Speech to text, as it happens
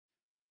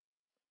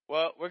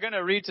Well, we're going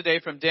to read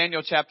today from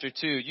Daniel chapter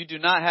 2. You do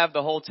not have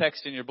the whole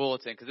text in your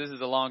bulletin because this is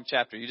a long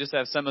chapter. You just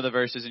have some of the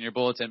verses in your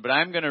bulletin. But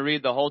I'm going to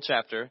read the whole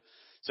chapter.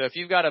 So if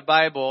you've got a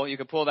Bible, you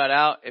can pull that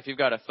out. If you've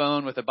got a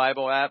phone with a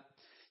Bible app,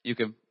 you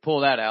can pull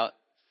that out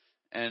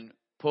and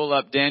pull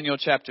up Daniel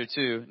chapter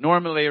 2.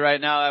 Normally,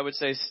 right now, I would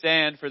say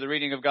stand for the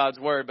reading of God's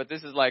Word, but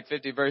this is like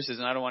 50 verses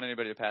and I don't want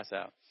anybody to pass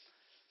out.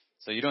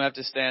 So you don't have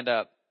to stand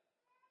up.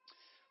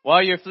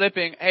 While you're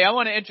flipping, hey, I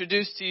want to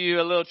introduce to you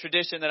a little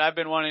tradition that I've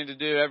been wanting to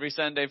do every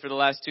Sunday for the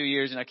last 2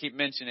 years, and I keep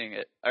mentioning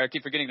it, or I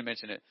keep forgetting to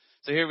mention it.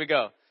 So here we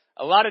go.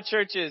 A lot of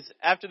churches,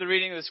 after the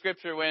reading of the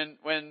scripture,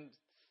 when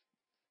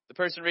the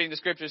person reading the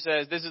scripture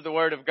says, this is the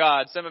word of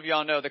God, some of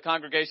y'all know the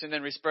congregation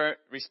then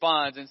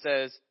responds and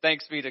says,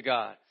 thanks be to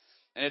God.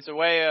 And it's a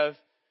way of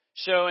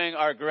showing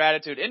our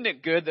gratitude. Isn't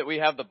it good that we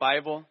have the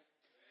Bible?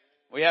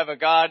 We have a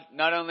God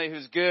not only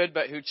who's good,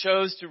 but who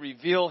chose to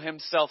reveal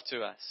himself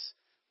to us.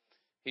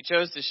 He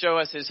chose to show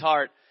us his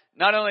heart.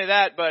 Not only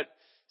that, but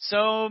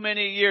so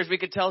many years we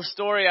could tell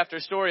story after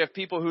story of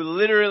people who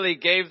literally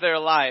gave their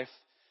life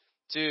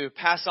to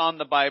pass on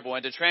the Bible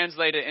and to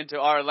translate it into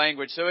our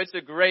language. So it's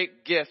a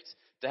great gift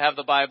to have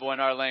the Bible in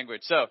our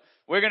language. So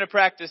we're going to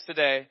practice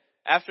today.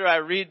 After I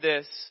read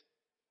this,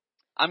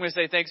 I'm going to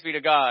say thanks be to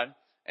God.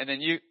 And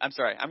then I'm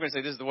going to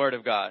say this is the word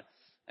of God.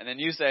 And then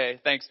you say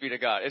thanks be to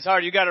God. It's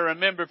hard. You got to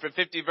remember for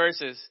 50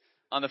 verses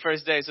on the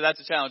first day. So that's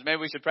a challenge.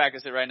 Maybe we should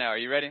practice it right now. Are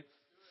you ready?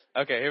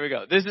 Okay, here we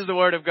go. This is the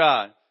word of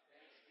God.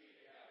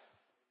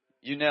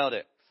 You nailed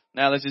it.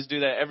 Now let's just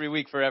do that every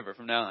week forever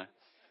from now on.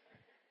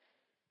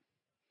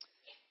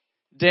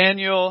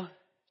 Daniel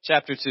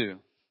chapter 2.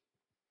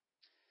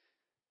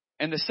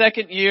 In the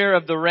second year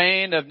of the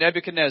reign of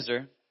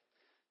Nebuchadnezzar,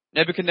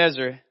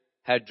 Nebuchadnezzar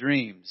had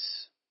dreams.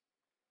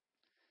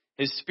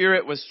 His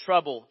spirit was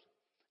troubled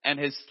and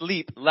his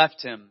sleep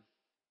left him.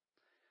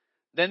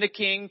 Then the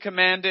king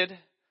commanded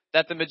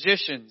that the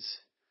magicians,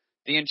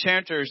 the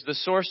enchanters, the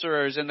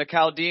sorcerers, and the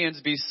Chaldeans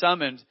be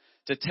summoned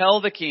to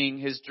tell the king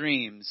his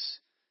dreams.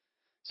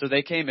 So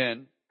they came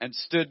in and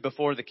stood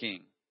before the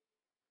king.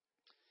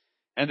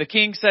 And the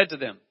king said to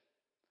them,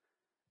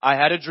 I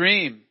had a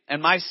dream,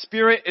 and my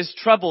spirit is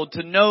troubled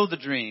to know the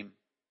dream.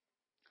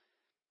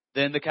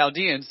 Then the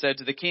Chaldeans said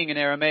to the king in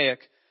Aramaic,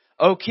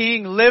 O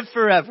king, live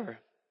forever.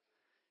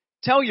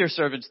 Tell your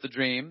servants the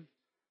dream,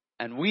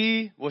 and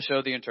we will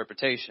show the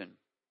interpretation.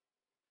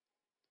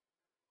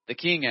 The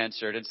king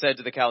answered and said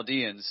to the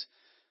Chaldeans,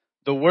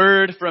 the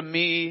word from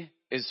me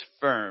is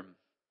firm.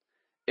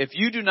 If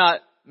you do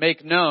not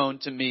make known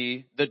to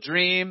me the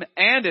dream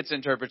and its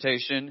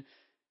interpretation,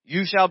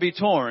 you shall be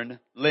torn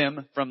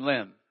limb from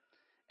limb,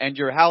 and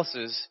your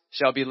houses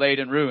shall be laid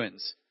in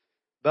ruins.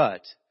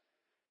 But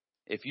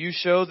if you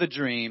show the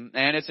dream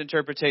and its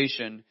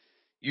interpretation,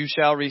 you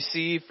shall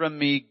receive from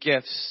me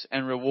gifts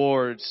and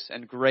rewards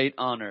and great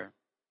honor.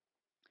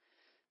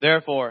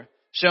 Therefore,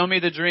 show me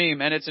the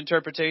dream and its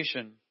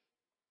interpretation.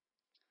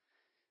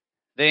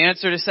 They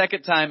answered a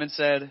second time and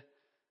said,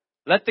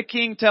 let the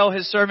king tell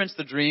his servants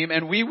the dream,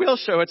 and we will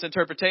show its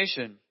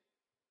interpretation.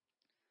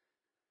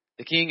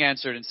 The king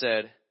answered and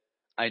said,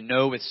 I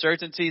know with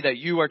certainty that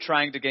you are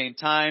trying to gain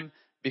time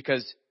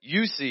because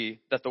you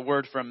see that the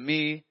word from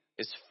me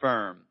is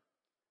firm.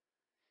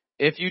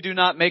 If you do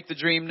not make the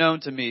dream known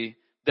to me,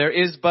 there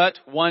is but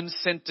one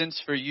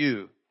sentence for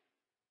you.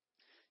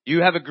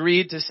 You have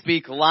agreed to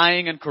speak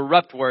lying and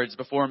corrupt words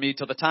before me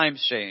till the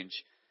times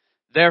change.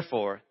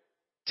 Therefore,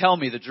 tell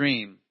me the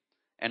dream,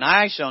 and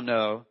I shall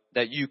know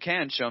that you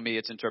can show me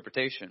its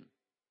interpretation.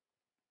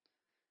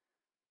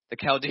 The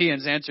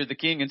Chaldeans answered the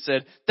king and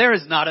said, there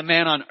is not a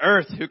man on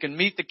earth who can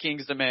meet the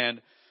king's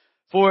demand,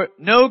 for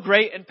no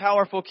great and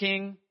powerful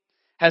king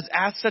has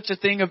asked such a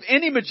thing of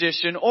any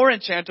magician or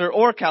enchanter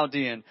or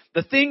Chaldean.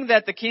 The thing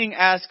that the king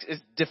asks is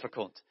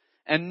difficult,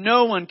 and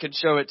no one can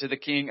show it to the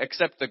king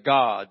except the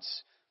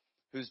gods,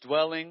 whose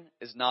dwelling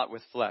is not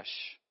with flesh.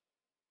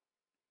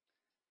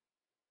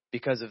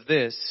 Because of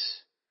this,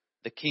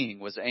 the king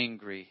was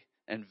angry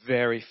and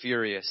very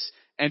furious,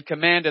 and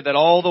commanded that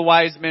all the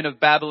wise men of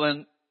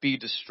Babylon be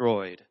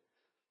destroyed.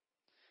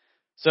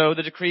 So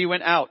the decree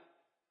went out,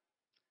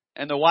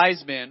 and the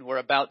wise men were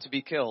about to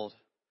be killed.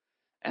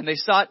 And they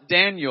sought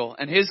Daniel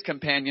and his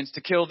companions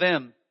to kill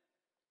them.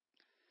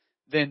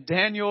 Then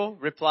Daniel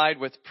replied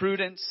with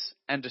prudence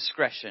and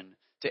discretion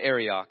to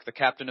Arioch, the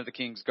captain of the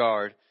king's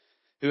guard,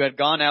 who had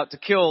gone out to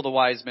kill the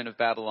wise men of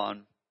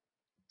Babylon.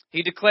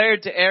 He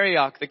declared to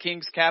Arioch, the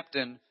king's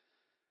captain,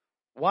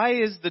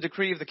 why is the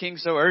decree of the king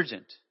so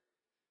urgent?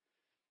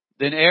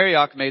 Then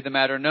Arioch made the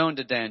matter known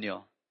to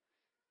Daniel.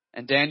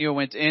 And Daniel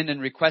went in and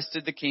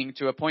requested the king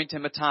to appoint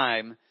him a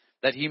time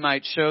that he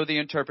might show the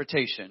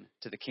interpretation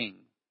to the king.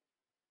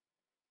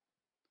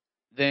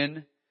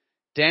 Then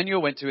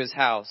Daniel went to his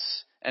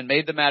house and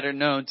made the matter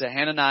known to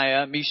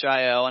Hananiah,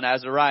 Mishael, and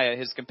Azariah,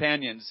 his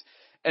companions,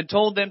 and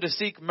told them to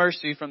seek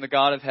mercy from the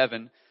God of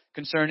heaven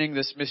concerning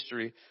this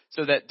mystery,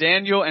 so that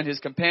Daniel and his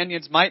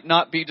companions might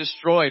not be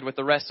destroyed with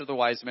the rest of the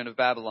wise men of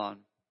Babylon.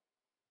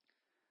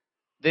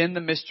 Then the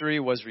mystery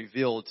was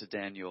revealed to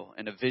Daniel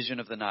in a vision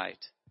of the night.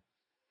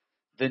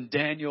 Then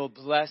Daniel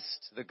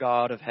blessed the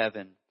God of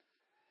heaven.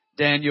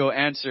 Daniel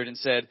answered and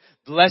said,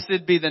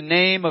 Blessed be the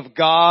name of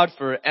God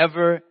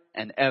forever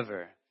and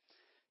ever,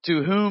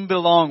 to whom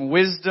belong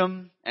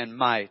wisdom and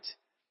might.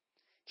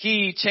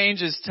 He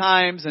changes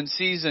times and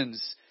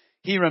seasons.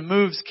 He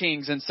removes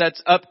kings and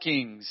sets up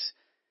kings.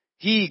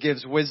 He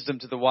gives wisdom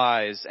to the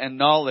wise and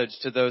knowledge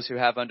to those who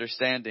have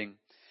understanding.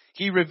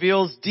 He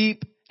reveals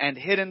deep and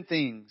hidden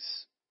things.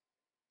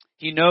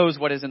 He knows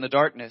what is in the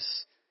darkness,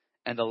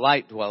 and the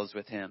light dwells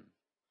with him.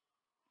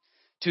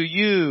 To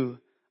you,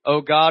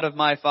 O God of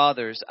my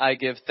fathers, I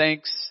give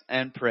thanks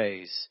and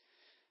praise.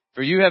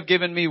 For you have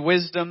given me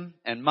wisdom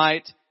and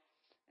might,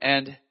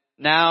 and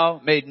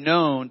now made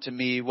known to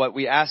me what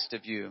we asked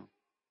of you.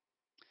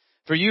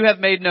 For you have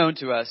made known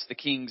to us the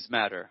king's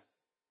matter.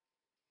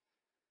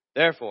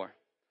 Therefore,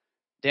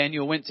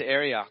 Daniel went to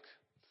Arioch,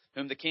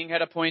 whom the king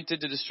had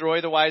appointed to destroy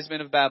the wise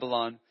men of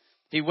Babylon.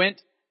 He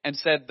went and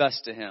said thus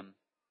to him,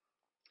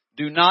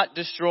 Do not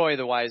destroy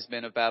the wise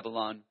men of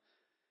Babylon.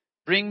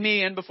 Bring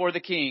me in before the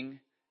king,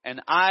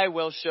 and I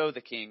will show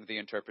the king the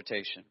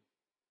interpretation.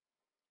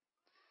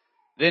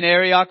 Then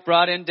Arioch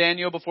brought in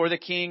Daniel before the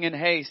king in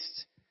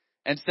haste,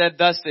 and said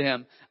thus to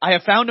him, I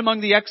have found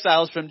among the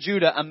exiles from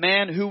Judah a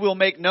man who will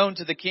make known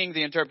to the king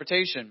the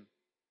interpretation.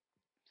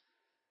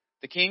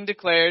 The king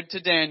declared to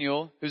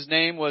Daniel, whose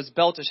name was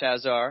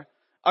Belteshazzar,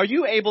 Are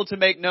you able to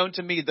make known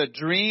to me the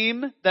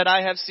dream that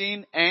I have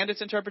seen and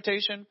its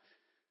interpretation?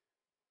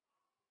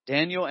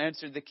 Daniel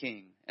answered the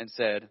king and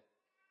said,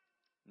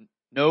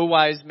 No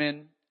wise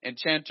men,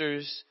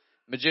 enchanters,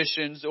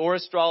 magicians, or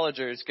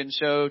astrologers can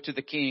show to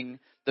the king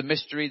the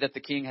mystery that the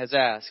king has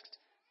asked.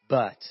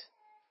 But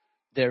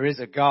there is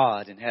a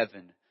God in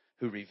heaven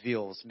who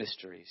reveals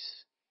mysteries.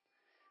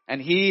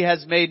 And he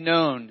has made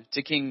known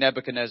to King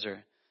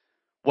Nebuchadnezzar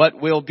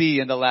what will be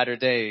in the latter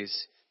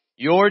days.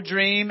 Your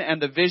dream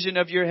and the vision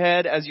of your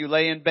head as you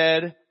lay in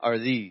bed are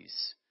these.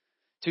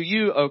 To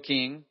you, O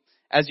king,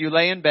 as you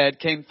lay in bed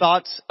came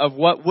thoughts of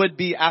what would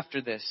be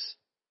after this.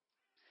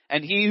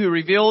 And he who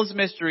reveals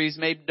mysteries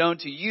made known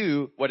to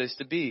you what is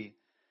to be.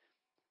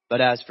 But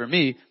as for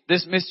me,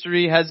 this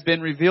mystery has been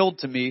revealed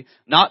to me,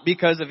 not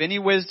because of any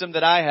wisdom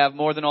that I have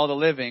more than all the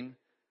living,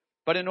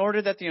 but in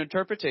order that the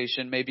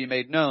interpretation may be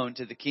made known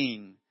to the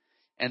king,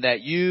 and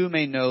that you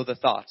may know the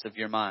thoughts of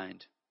your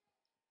mind.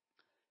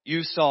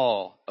 You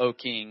saw, O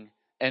king,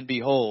 and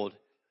behold,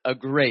 a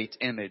great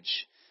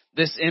image.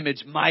 This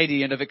image,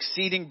 mighty and of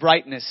exceeding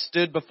brightness,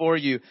 stood before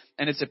you,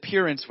 and its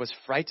appearance was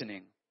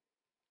frightening.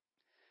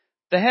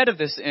 The head of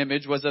this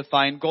image was of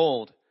fine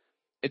gold,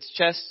 its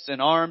chests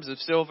and arms of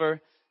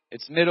silver,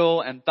 its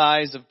middle and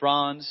thighs of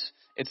bronze,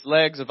 its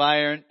legs of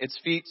iron, its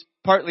feet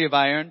partly of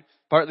iron,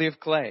 partly of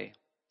clay.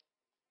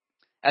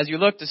 As you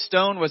looked, a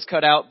stone was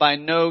cut out by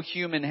no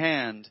human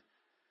hand,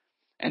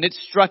 and it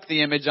struck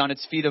the image on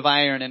its feet of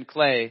iron and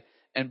clay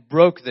and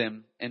broke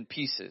them in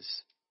pieces.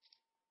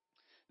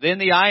 Then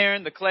the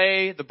iron, the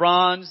clay, the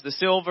bronze, the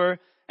silver,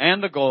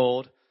 and the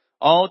gold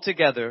all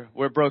together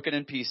were broken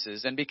in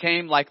pieces and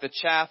became like the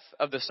chaff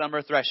of the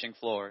summer threshing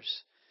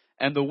floors,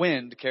 and the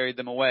wind carried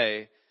them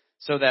away,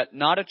 so that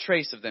not a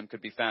trace of them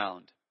could be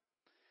found.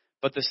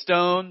 But the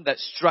stone that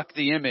struck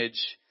the image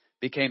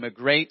became a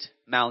great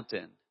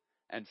mountain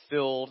and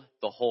filled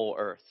the whole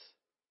earth.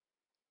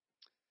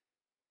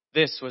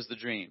 This was the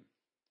dream.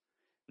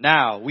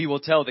 Now we will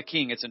tell the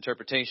king its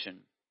interpretation.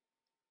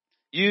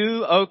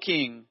 You, O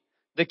king,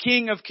 the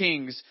King of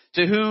kings,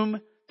 to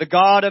whom the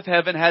God of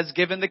heaven has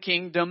given the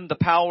kingdom, the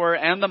power,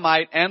 and the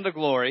might, and the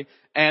glory,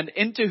 and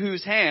into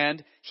whose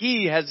hand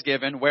he has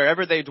given,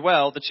 wherever they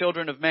dwell, the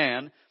children of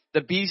man,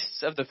 the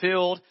beasts of the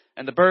field,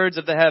 and the birds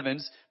of the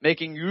heavens,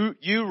 making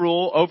you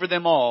rule over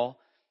them all.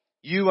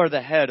 You are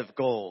the head of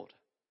gold.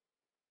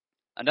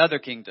 Another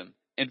kingdom,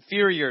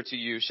 inferior to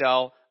you,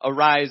 shall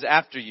arise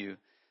after you,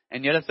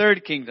 and yet a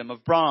third kingdom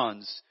of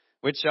bronze,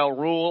 which shall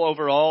rule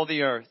over all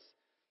the earth.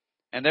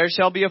 And there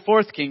shall be a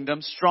fourth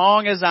kingdom,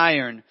 strong as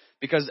iron,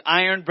 because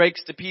iron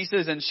breaks to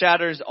pieces and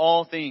shatters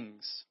all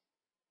things.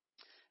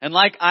 And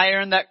like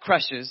iron that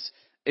crushes,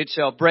 it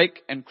shall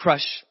break and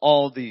crush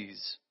all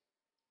these.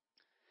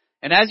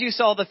 And as you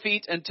saw the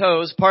feet and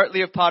toes,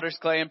 partly of potter's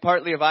clay and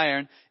partly of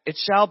iron, it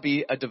shall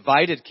be a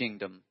divided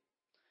kingdom.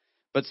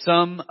 But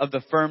some of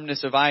the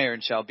firmness of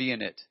iron shall be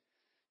in it,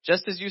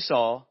 just as you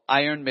saw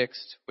iron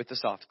mixed with the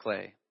soft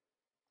clay.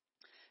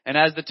 And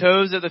as the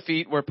toes of the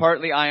feet were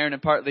partly iron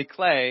and partly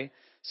clay,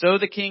 so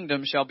the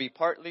kingdom shall be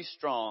partly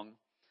strong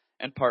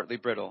and partly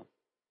brittle.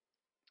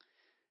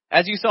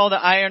 As you saw the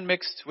iron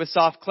mixed with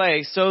soft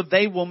clay, so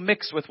they will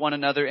mix with one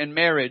another in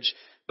marriage,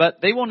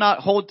 but they will not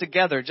hold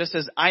together, just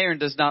as iron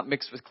does not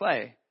mix with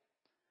clay.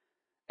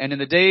 And in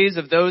the days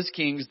of those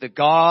kings, the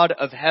God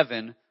of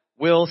heaven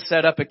will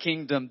set up a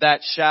kingdom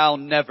that shall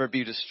never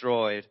be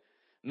destroyed,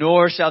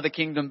 nor shall the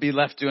kingdom be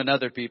left to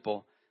another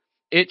people.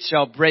 It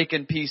shall break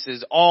in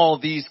pieces all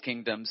these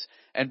kingdoms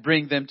and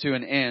bring them to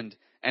an end,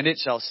 and it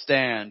shall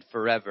stand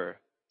forever.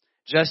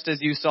 Just as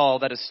you saw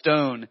that a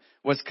stone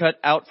was cut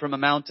out from a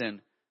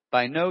mountain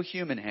by no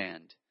human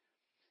hand.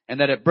 and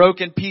that it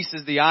broke in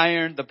pieces the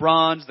iron, the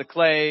bronze, the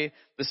clay,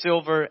 the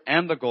silver,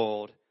 and the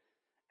gold.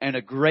 And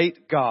a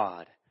great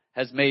God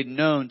has made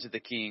known to the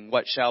king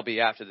what shall be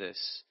after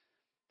this.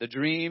 The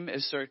dream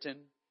is certain,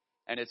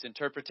 and its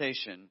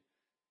interpretation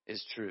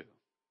is true.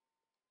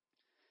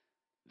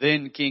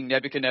 Then King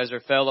Nebuchadnezzar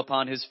fell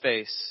upon his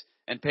face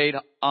and paid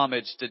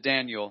homage to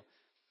Daniel,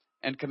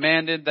 and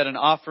commanded that an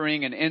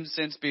offering and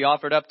incense be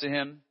offered up to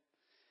him.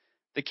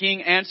 The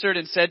king answered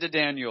and said to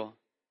Daniel,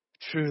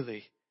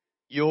 Truly,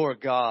 your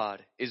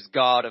God is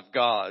God of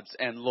gods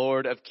and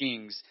Lord of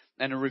kings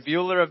and a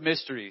revealer of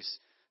mysteries,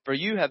 for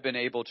you have been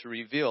able to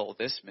reveal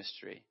this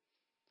mystery.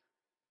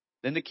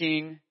 Then the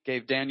king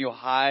gave Daniel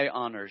high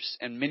honors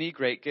and many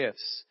great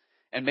gifts,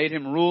 and made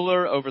him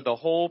ruler over the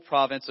whole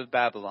province of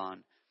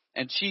Babylon,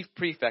 and chief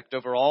prefect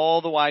over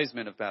all the wise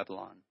men of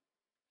Babylon.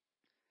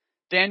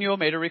 Daniel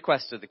made a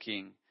request to the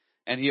king,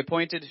 and he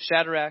appointed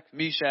Shadrach,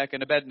 Meshach,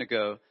 and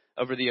Abednego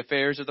over the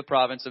affairs of the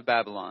province of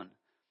Babylon.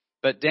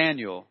 But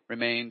Daniel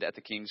remained at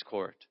the king's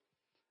court.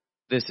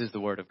 This is the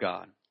word of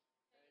God.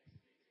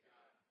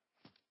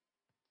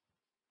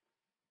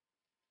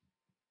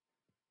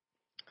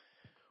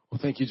 Well,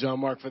 thank you, John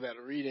Mark, for that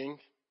reading.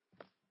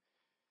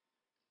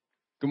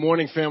 Good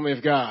morning, family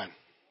of God.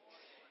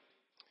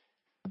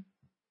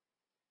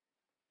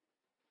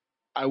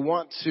 I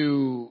want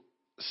to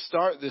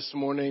start this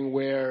morning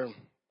where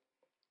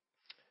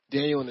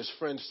Daniel and his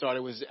friends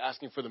started, was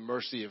asking for the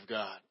mercy of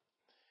God.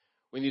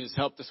 We need his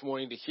help this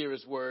morning to hear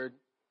his word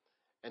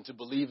and to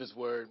believe his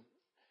word.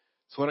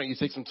 So why don't you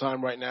take some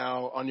time right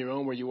now on your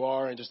own where you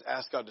are and just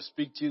ask God to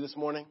speak to you this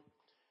morning.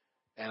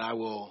 And I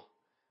will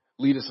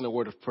lead us in a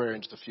word of prayer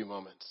in just a few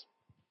moments.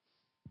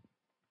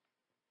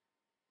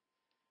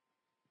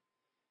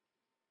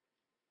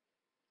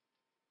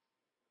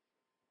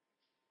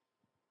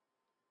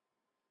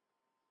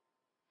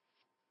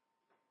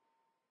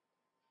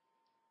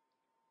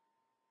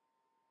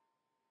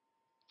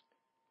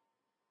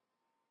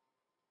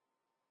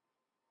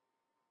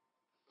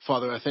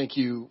 Father, I thank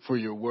you for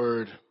your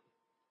word.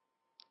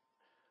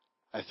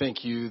 I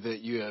thank you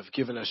that you have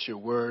given us your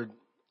word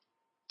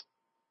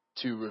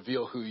to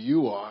reveal who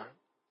you are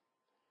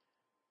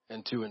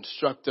and to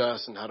instruct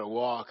us in how to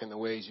walk in the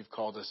ways you've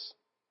called us.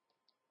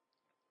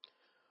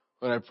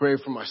 But I pray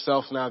for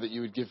myself now that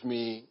you would give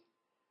me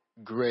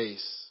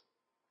grace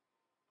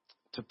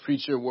to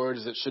preach your word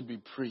as it should be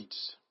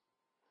preached,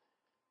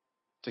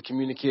 to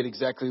communicate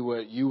exactly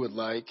what you would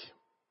like.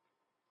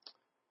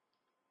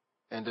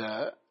 And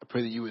I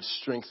pray that you would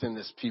strengthen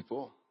this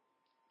people.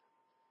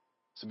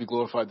 So be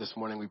glorified this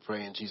morning, we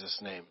pray in Jesus'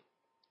 name.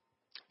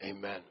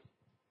 Amen.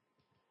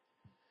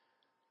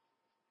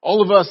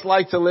 All of us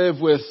like to live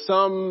with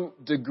some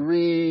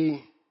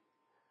degree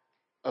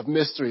of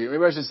mystery.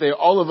 Maybe I should say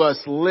all of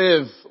us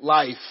live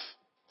life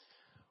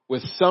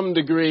with some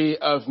degree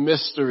of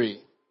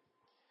mystery.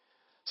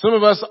 Some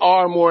of us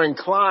are more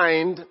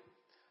inclined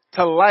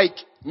to like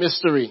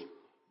mystery.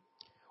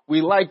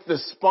 We like the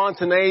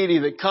spontaneity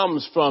that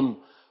comes from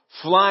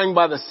flying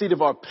by the seat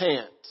of our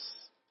pants.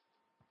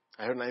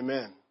 I heard an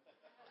amen.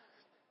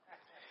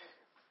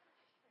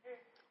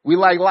 We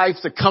like life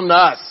to come to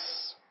us.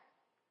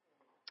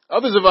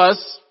 Others of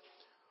us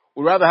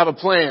would rather have a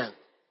plan.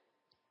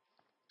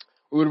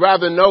 We would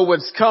rather know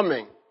what's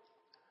coming.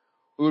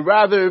 We would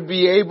rather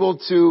be able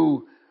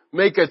to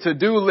make a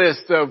to-do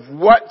list of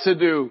what to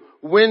do,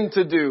 when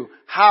to do,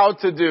 how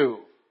to do.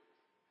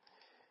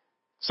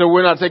 So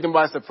we're not taken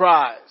by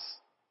surprise.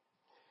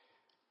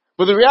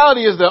 But the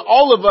reality is that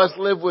all of us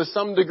live with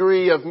some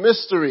degree of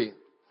mystery.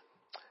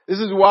 This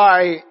is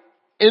why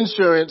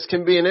insurance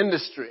can be an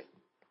industry.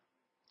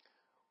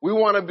 We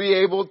want to be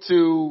able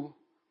to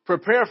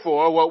prepare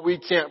for what we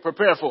can't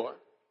prepare for.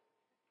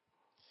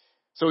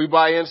 So we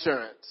buy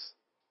insurance.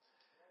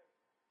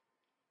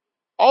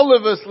 All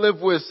of us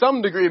live with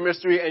some degree of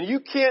mystery, and you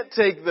can't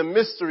take the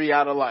mystery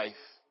out of life.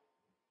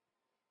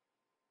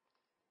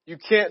 You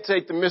can't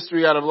take the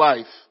mystery out of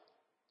life.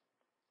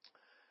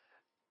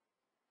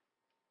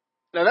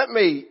 Now that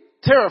may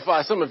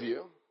terrify some of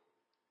you,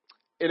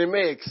 and it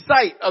may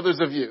excite others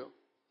of you,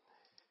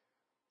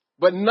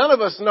 but none of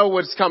us know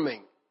what's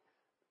coming.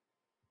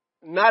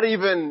 Not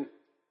even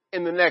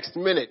in the next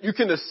minute. You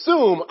can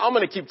assume I'm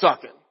going to keep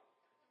talking,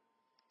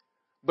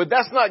 but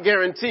that's not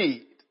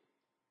guaranteed.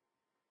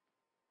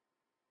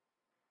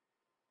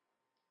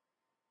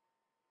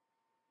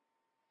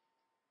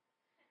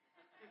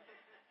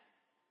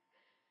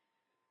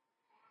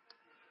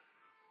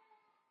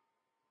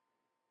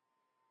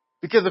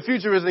 Because the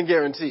future isn't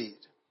guaranteed.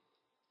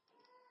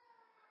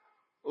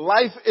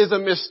 Life is a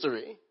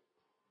mystery.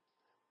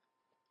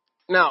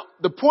 Now,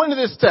 the point of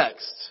this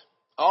text,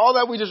 all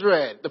that we just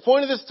read, the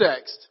point of this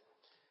text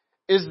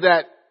is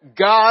that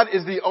God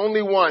is the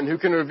only one who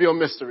can reveal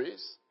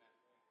mysteries.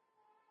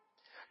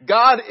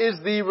 God is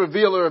the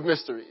revealer of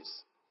mysteries.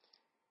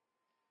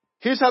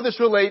 Here's how this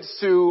relates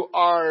to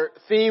our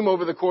theme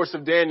over the course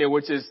of Daniel,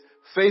 which is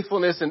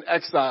faithfulness in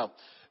exile.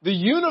 The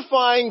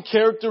unifying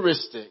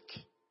characteristic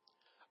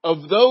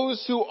of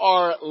those who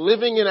are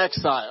living in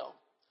exile,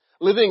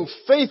 living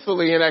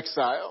faithfully in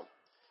exile,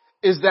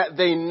 is that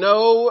they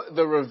know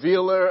the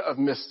revealer of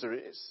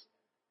mysteries.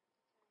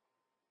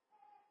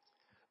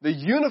 The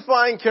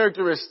unifying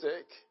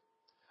characteristic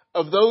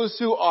of those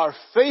who are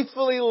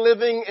faithfully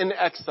living in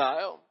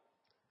exile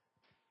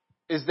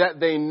is that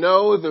they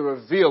know the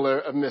revealer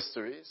of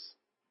mysteries.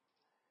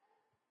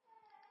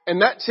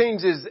 And that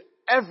changes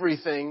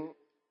everything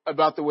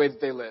about the way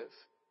that they live.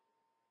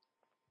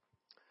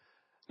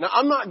 Now,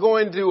 I'm not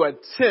going to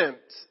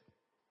attempt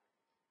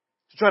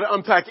to try to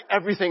unpack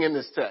everything in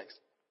this text,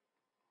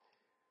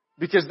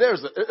 because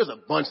there's a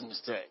bunch in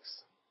this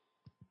text,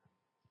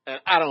 and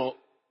I don't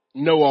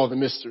know all the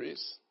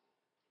mysteries.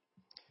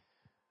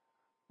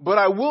 But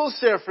I will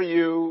share for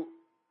you,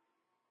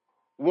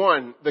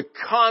 one, the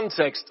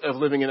context of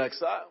living in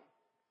exile,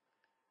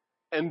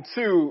 and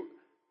two,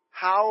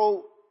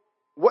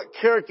 what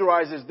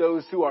characterizes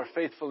those who are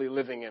faithfully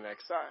living in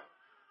exile,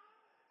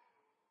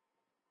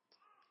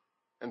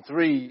 and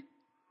three,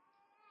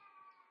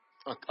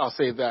 I'll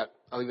save that.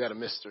 I'll leave that a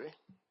mystery.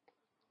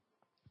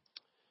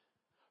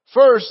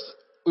 First,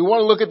 we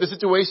want to look at the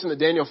situation that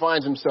Daniel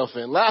finds himself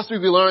in. Last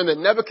week we learned that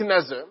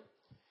Nebuchadnezzar,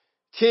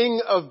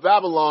 king of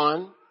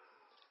Babylon,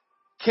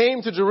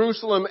 came to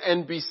Jerusalem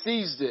and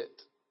besieged it.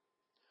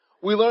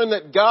 We learned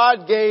that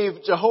God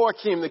gave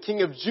Jehoiakim, the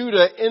king of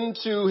Judah,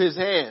 into his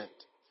hand.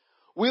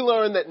 We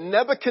learned that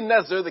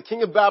Nebuchadnezzar, the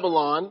king of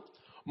Babylon,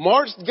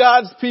 marched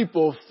God's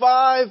people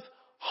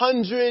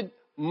 500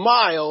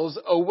 miles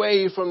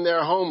away from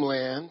their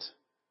homeland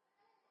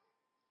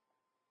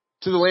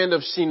to the land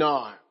of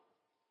Shinar.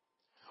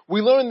 We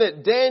learned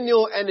that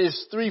Daniel and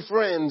his three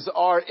friends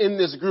are in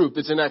this group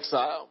that's in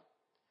exile.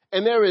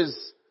 And there is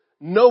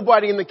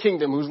nobody in the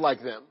kingdom who's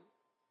like them.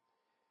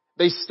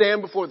 They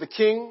stand before the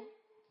king.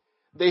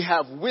 They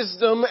have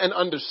wisdom and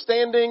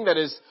understanding that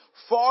is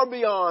far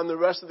beyond the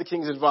rest of the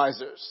king's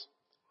advisors.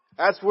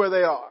 That's where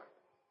they are.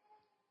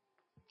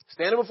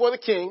 Standing before the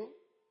king,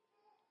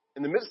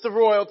 in the midst of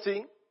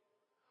royalty,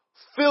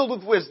 filled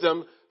with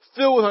wisdom,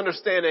 filled with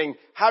understanding,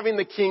 having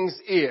the king's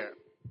ear.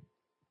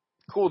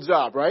 Cool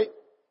job, right?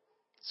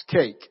 It's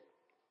cake.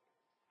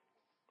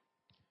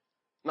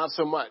 Not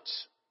so much.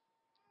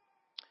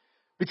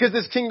 Because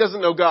this king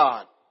doesn't know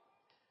God.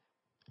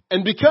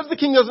 And because the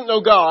king doesn't know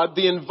God,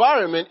 the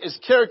environment is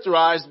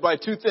characterized by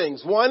two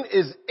things. One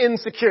is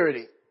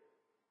insecurity.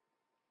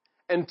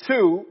 And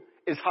two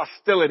is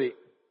hostility.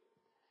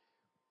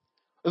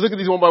 Let's look at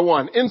these one by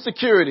one.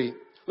 Insecurity.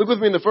 Look with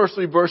me in the first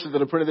three verses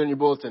that are printed in your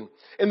bulletin.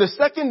 In the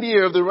second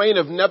year of the reign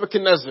of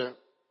Nebuchadnezzar,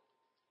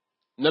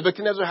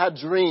 Nebuchadnezzar had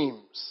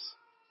dreams.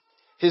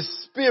 His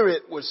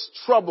spirit was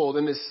troubled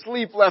and his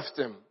sleep left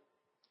him.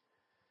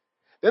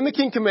 Then the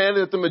king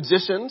commanded that the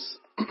magicians,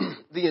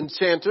 the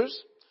enchanters,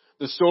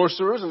 the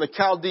sorcerers, and the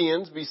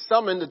Chaldeans be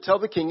summoned to tell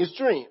the king his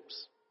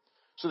dreams.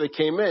 So they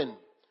came in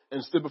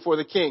and stood before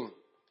the king.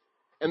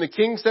 And the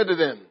king said to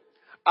them,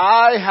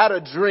 I had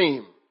a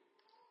dream,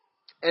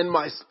 and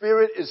my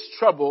spirit is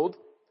troubled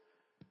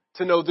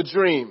to know the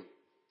dream.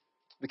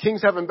 The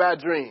king's having bad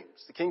dreams.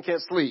 The king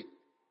can't sleep.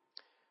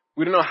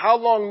 We don't know how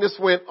long this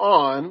went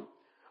on,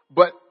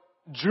 but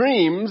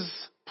dreams,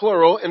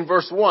 plural, in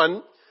verse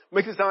 1,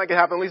 makes it sound like it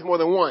happened at least more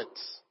than once.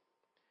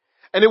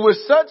 And it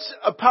was such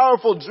a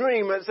powerful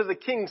dream that it says the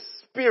king's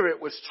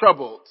spirit was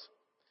troubled.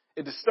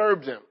 It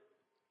disturbed him.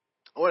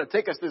 I want to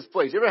take us to this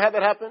place. You ever had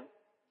that happen?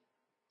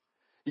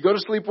 You go to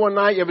sleep one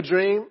night, you have a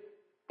dream.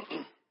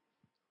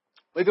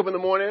 Wake up in the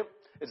morning,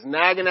 it's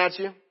nagging at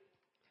you.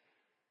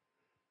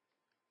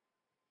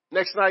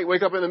 Next night,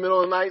 wake up in the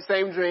middle of the night,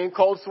 same dream,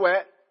 cold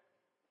sweat.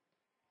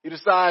 You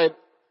decide,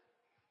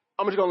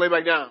 I'm just going to lay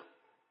back down.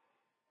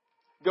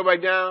 Go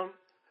back down,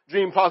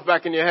 dream pops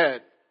back in your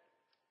head.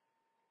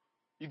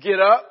 You get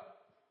up,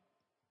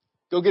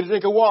 go get a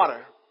drink of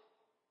water.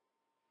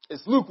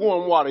 It's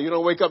lukewarm water. You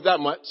don't wake up that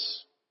much.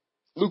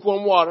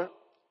 Lukewarm water.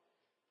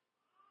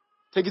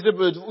 Take a sip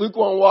of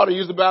lukewarm water,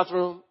 use the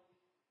bathroom.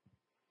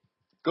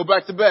 Go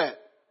back to bed.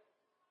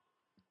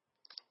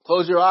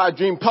 Close your eye,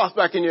 dream pops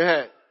back in your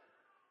head.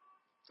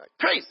 It's like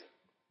crazy.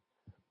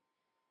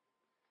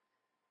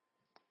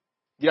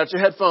 Get out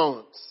your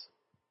headphones.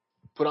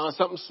 Put on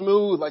something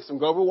smooth like some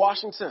Grover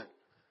Washington.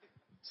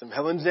 Some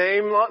Helen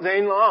Zane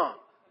Long.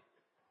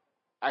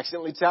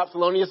 Accidentally tap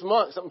Thelonious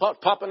Monk. Something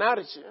popping out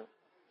at you.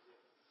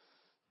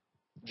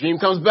 Dream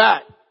comes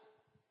back.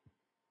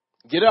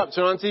 Get up,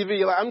 turn on TV.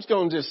 You're like, I'm just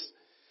going to just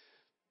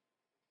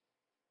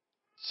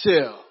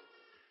chill.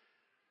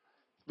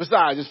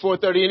 Besides, it's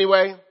 4:30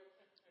 anyway.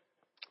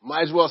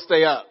 Might as well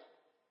stay up.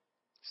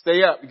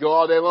 Stay up. You go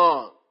all day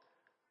long.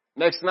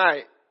 Next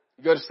night,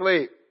 you go to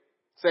sleep.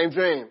 Same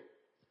dream.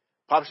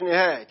 Pops in your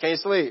head. Can't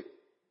sleep.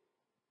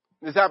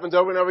 This happens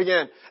over and over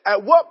again.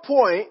 At what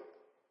point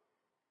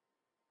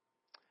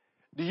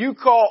do you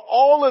call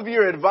all of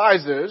your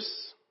advisors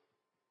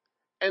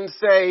and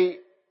say,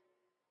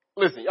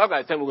 listen, y'all got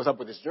to tell me what's up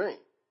with this dream?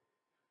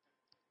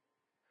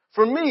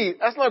 For me,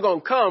 that's not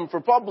going to come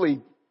for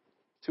probably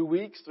 2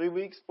 weeks, 3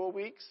 weeks, 4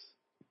 weeks.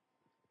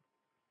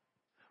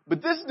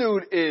 But this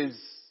dude is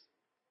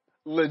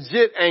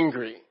legit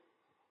angry,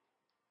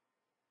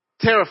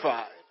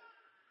 terrified.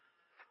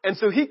 And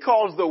so he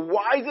calls the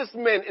wisest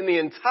men in the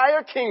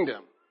entire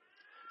kingdom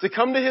to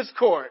come to his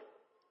court.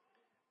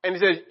 And he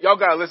says, y'all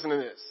gotta listen to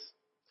this.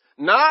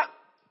 Not,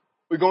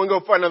 we're going to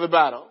go fight another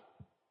battle.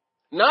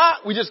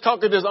 Not, we just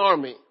conquered this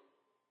army.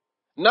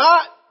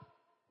 Not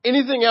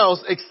anything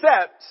else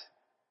except,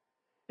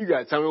 you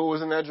gotta tell me what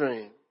was in that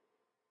dream.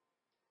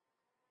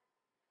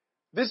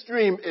 This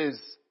dream is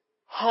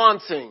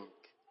haunting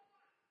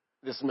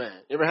this man.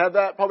 You ever had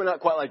that? Probably not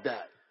quite like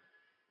that.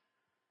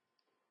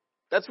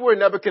 That's where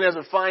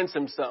Nebuchadnezzar finds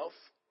himself,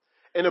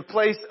 in a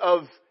place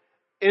of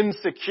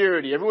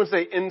insecurity. Everyone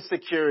say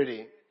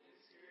insecurity.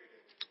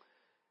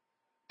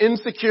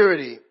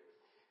 Insecurity.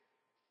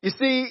 You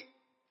see,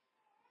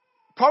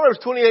 Proverbs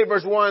 28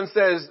 verse 1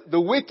 says,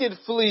 the wicked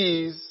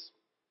flees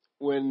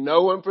when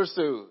no one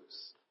pursues,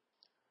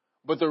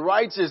 but the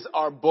righteous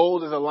are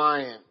bold as a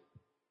lion.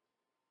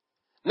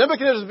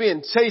 Nebuchadnezzar is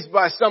being chased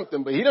by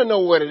something, but he doesn't know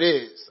what it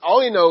is.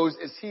 All he knows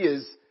is he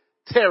is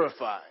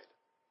terrified.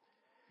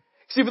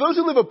 See, for those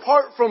who live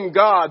apart from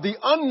God, the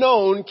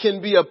unknown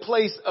can be a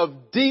place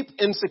of deep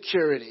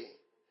insecurity.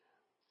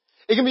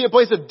 It can be a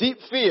place of deep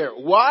fear.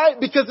 Why?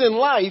 Because in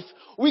life,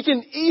 we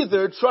can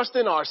either trust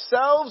in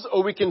ourselves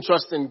or we can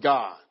trust in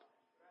God.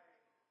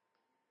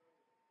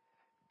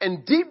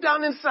 And deep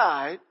down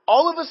inside,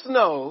 all of us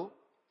know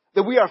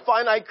that we are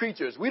finite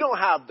creatures. We don't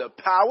have the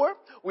power.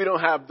 We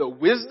don't have the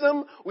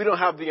wisdom. We don't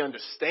have the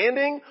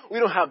understanding. We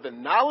don't have the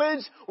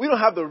knowledge. We don't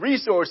have the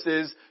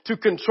resources to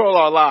control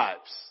our lives.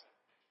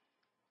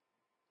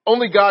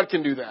 Only God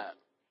can do that.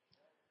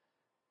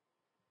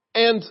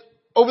 And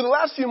over the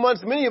last few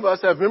months, many of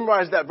us have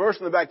memorized that verse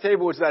on the back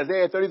table, which is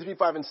Isaiah 33,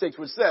 5, and 6,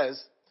 which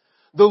says,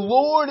 the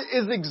Lord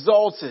is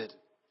exalted.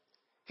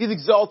 He's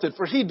exalted,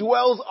 for he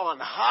dwells on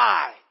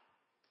high.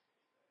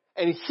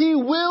 And he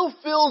will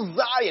fill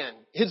Zion,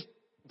 his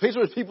place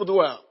where his people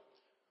dwell,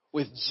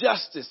 with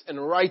justice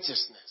and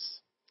righteousness.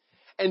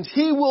 And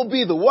he will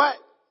be the what?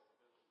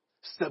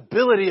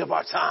 Stability of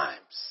our times.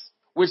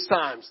 Which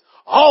times?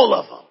 All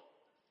of them.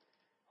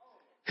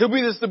 He'll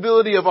be the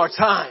stability of our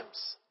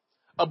times.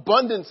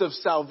 Abundance of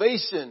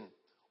salvation,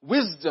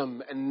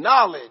 wisdom, and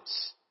knowledge.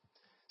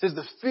 It says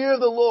the fear of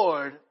the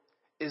Lord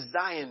is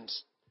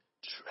Zion's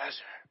treasure.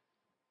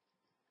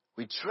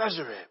 We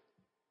treasure it.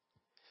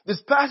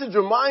 This passage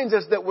reminds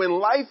us that when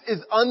life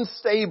is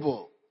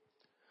unstable,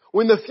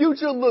 when the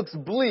future looks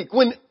bleak,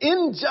 when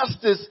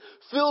injustice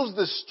fills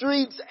the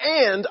streets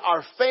and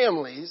our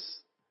families,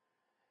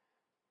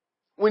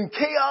 when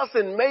chaos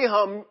and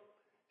mayhem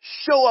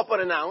show up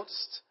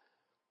unannounced,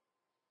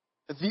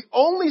 that the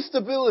only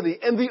stability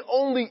and the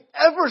only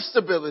ever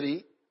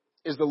stability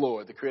is the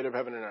Lord, the creator of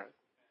heaven and earth.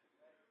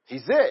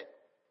 He's it.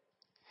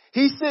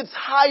 He sits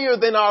higher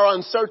than our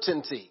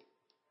uncertainty.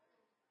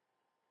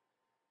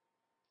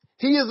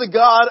 He is a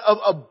God of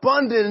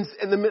abundance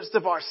in the midst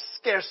of our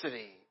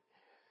scarcity.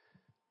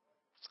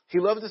 He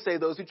loves to save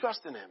those who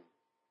trust in him.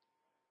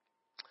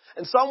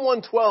 And Psalm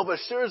 112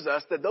 assures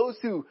us that those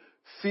who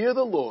fear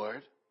the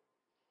Lord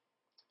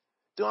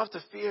don't have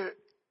to fear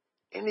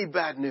any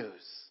bad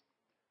news.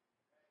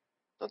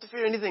 Don't have to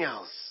fear anything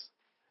else.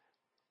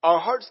 Our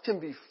hearts can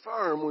be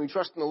firm when we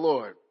trust in the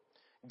Lord.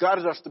 God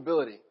is our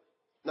stability.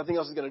 Nothing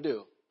else is going to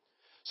do.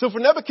 So for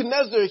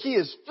Nebuchadnezzar, he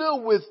is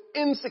filled with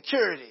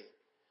insecurity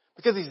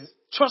because he's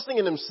trusting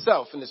in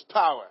himself and his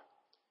power.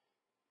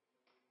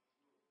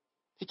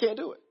 He can't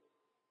do it.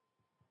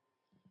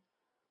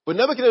 But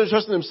Nebuchadnezzar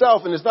trusts in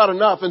himself and it's not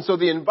enough. And so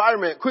the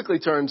environment quickly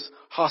turns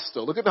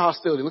hostile. Look at the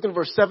hostility. Look at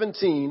verse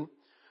 17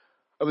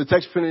 of the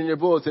text printed in your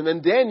bulletin.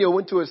 Then Daniel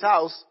went to his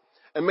house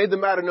and made the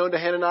matter known to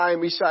Hananiah,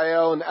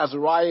 Mishael, and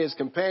Azariah, his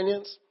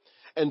companions,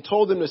 and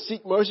told them to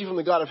seek mercy from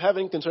the God of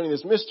heaven concerning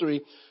this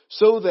mystery,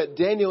 so that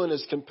Daniel and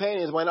his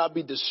companions might not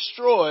be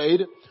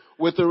destroyed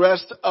with the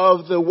rest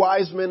of the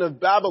wise men of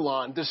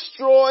Babylon.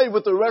 Destroyed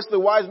with the rest of the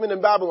wise men in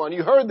Babylon.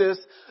 You heard this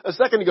a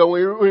second ago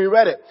when we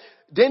read it.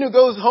 Daniel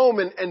goes home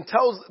and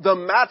tells the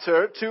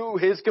matter to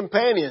his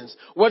companions.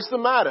 What's the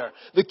matter?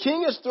 The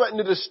king has threatened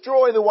to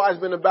destroy the wise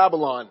men of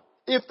Babylon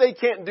if they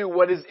can't do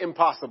what is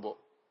impossible.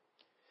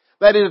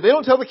 That is, if they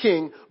don't tell the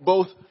king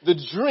both the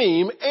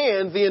dream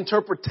and the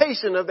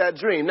interpretation of that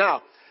dream.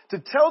 Now, to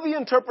tell the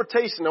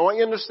interpretation, I want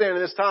you to understand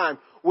in this time,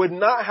 would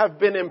not have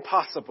been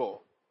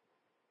impossible.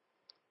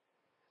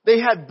 They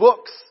had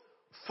books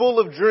full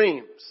of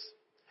dreams.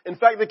 In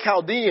fact, the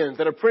Chaldeans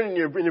that are printed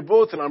in your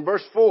bulletin on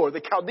verse 4,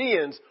 the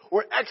Chaldeans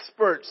were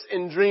experts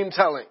in dream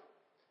telling.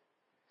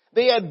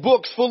 They had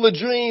books full of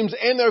dreams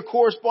and their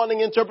corresponding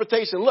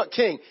interpretation. Look,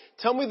 king,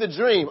 tell me the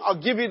dream. I'll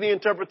give you the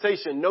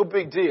interpretation. No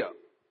big deal.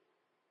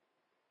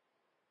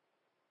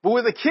 But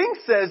what the king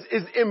says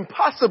is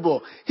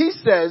impossible. He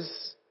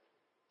says,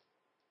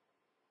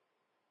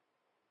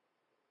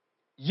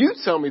 you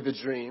tell me the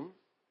dream,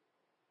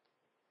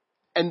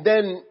 and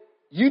then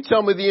you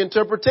tell me the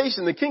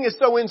interpretation. The king is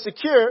so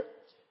insecure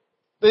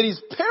that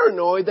he's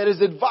paranoid that his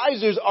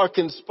advisors are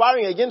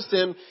conspiring against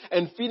him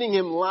and feeding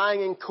him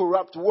lying and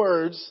corrupt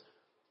words.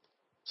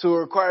 So it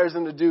requires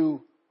him to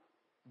do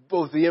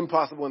both the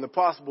impossible and the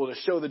possible, to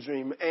show the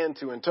dream and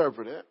to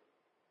interpret it.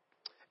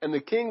 And the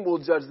king will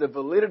judge the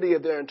validity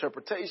of their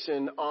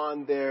interpretation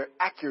on their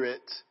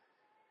accurate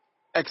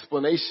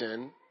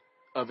explanation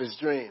of his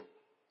dream.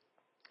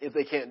 If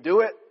they can't do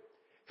it,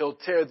 he'll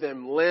tear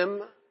them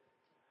limb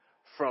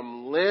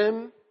from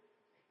limb.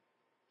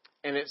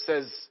 And it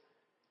says,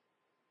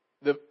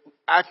 the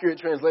accurate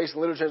translation,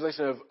 literal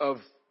translation of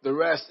the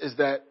rest is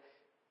that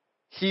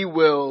he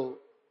will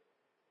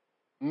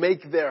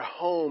make their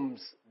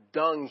homes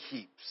dung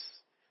heaps,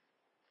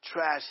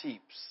 trash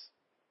heaps.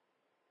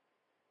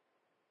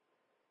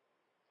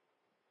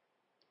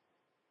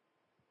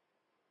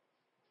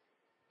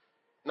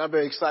 Not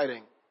very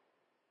exciting.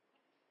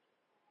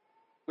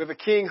 We have a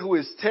king who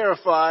is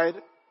terrified,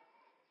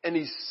 and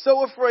he's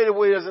so afraid of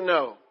what he doesn't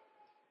know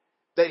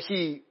that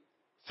he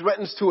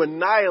threatens to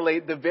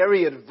annihilate the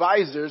very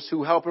advisors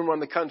who help him run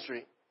the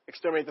country,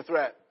 exterminate the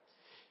threat.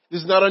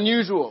 This is not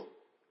unusual.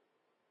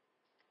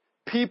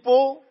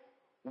 People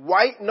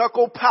white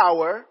knuckle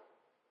power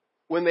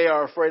when they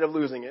are afraid of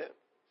losing it.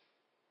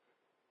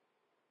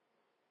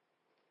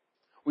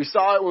 We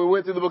saw it when we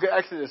went through the book of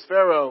Exodus.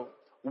 Pharaoh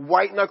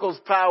white knuckles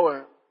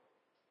power,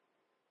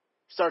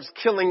 starts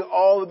killing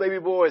all the baby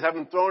boys, have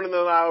them thrown in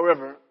the Nile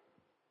River.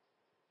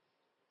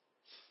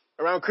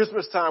 Around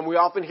Christmas time, we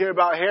often hear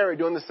about Herod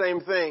doing the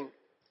same thing.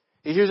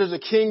 He hears there's a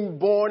king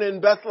born in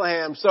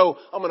Bethlehem, so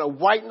I'm going to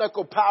white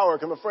knuckle power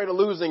because I'm afraid of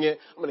losing it.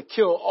 I'm going to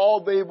kill all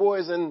baby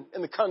boys in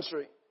the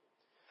country.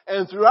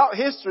 And throughout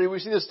history, we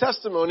see this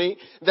testimony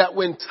that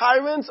when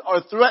tyrants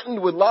are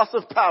threatened with loss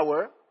of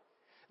power,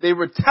 they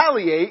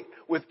retaliate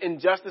with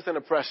injustice and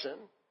oppression,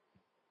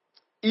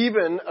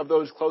 even of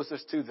those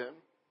closest to them.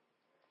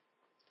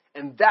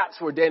 And that's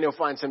where Daniel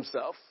finds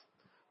himself.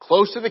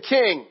 Close to the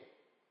king.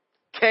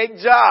 Cake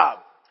job.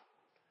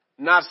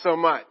 Not so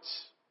much.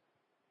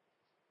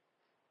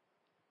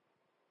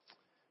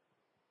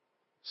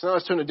 So now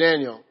let's turn to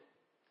Daniel.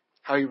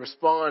 How he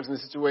responds in the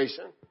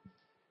situation.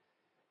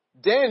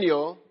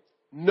 Daniel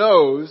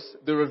knows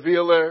the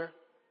revealer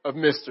of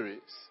mysteries.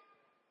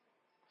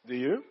 Do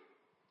you?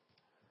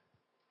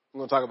 I'm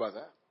going to talk about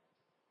that.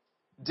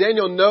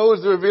 Daniel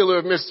knows the revealer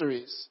of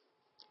mysteries.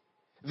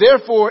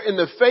 Therefore, in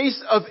the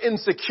face of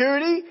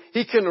insecurity,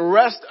 he can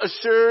rest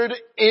assured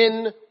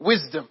in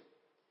wisdom.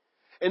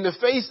 In the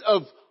face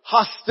of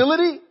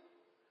hostility,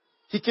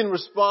 he can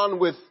respond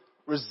with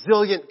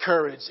resilient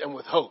courage and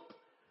with hope.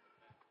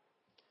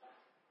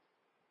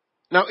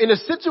 Now, in a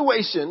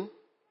situation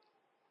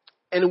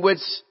in which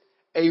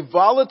a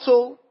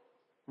volatile,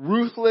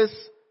 ruthless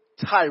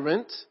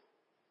tyrant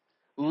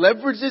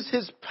leverages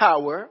his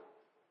power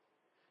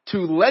to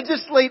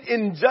legislate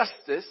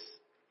injustice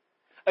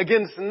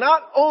against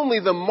not only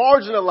the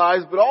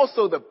marginalized, but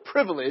also the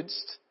privileged,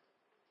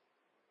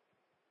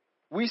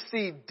 we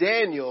see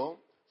Daniel,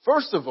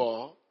 first of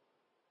all,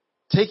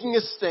 taking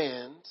a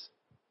stand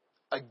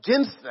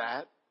against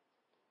that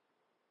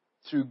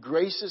through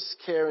gracious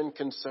care and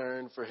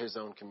concern for his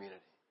own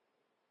community.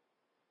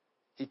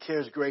 He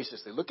cares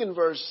graciously. Look in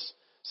verse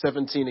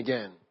 17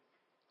 again.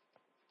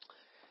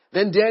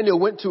 Then Daniel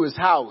went to his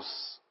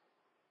house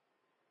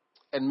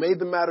and made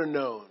the matter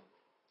known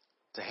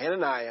to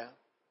Hananiah,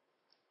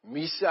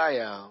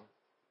 Mishael,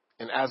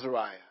 and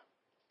Azariah,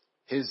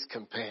 his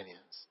companions.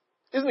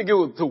 Isn't it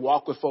good to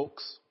walk with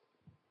folks?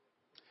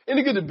 Isn't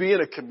it good to be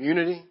in a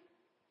community?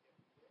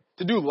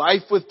 To do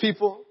life with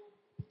people?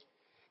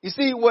 You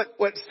see, what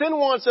sin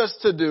wants us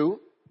to do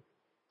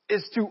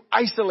is to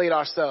isolate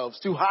ourselves,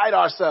 to hide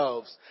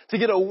ourselves, to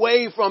get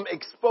away from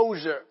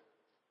exposure.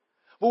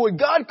 But what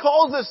God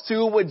calls us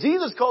to, what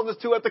Jesus calls us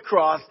to at the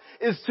cross,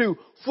 is to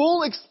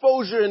full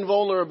exposure and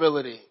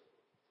vulnerability.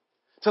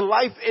 To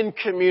life in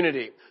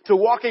community. To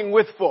walking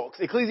with folks.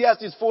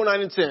 Ecclesiastes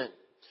 4:9 and 10.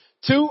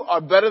 2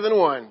 are better than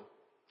 1,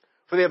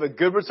 for they have a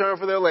good return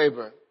for their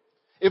labor.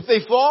 If they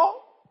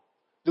fall,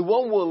 the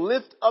one will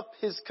lift up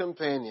his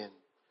companion.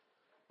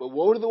 But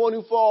woe to the one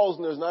who falls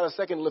and there's not a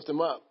second to lift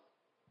him up.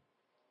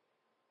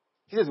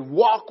 He says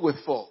walk with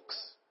folks.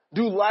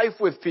 Do life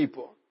with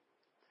people.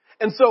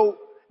 And so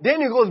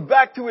Daniel goes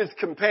back to his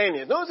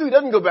companions. Notice who he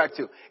doesn't go back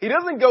to. He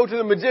doesn't go to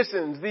the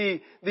magicians,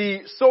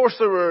 the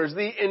sorcerers,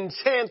 the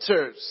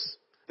enchanters,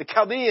 the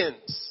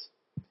Chaldeans.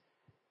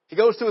 He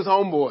goes to his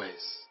homeboys.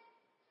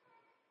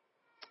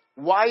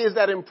 Why is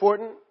that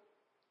important?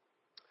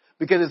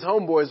 Because his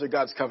homeboys are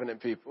God's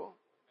covenant people.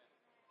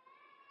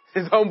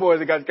 His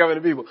homeboys are God's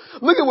covenant people.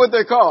 Look at what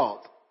they're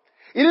called.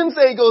 He didn't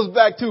say he goes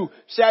back to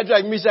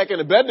Shadrach, Meshach,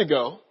 and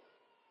Abednego.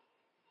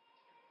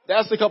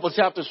 That's a couple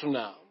chapters from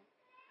now.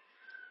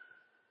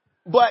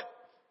 But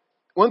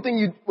one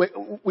thing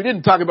we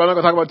didn't talk about, I'm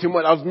not going to talk about too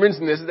much, I was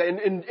mentioning this, is that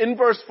in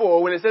verse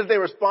 4, when it says they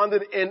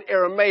responded in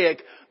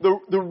Aramaic,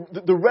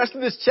 the rest of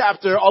this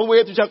chapter, all the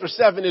way up to chapter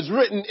 7, is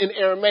written in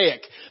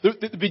Aramaic.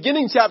 The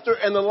beginning chapter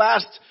and the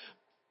last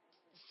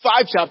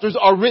 5 chapters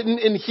are written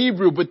in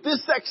Hebrew, but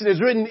this section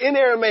is written in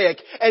Aramaic,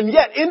 and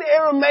yet in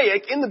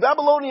Aramaic, in the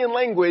Babylonian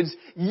language,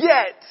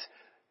 yet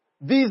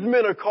these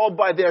men are called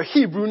by their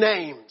Hebrew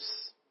names.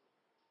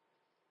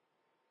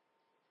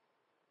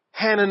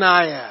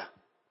 Hananiah,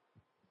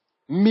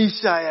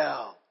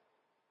 Mishael,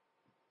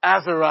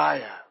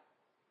 Azariah.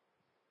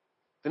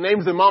 The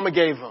names their mama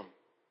gave them.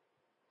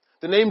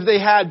 The names they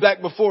had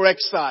back before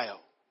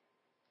exile.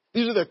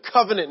 These are their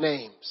covenant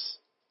names.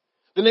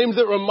 The names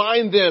that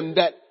remind them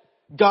that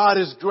God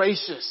is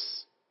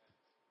gracious.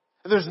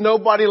 That there's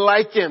nobody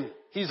like Him.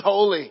 He's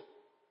holy.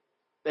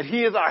 That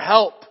He is our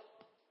help.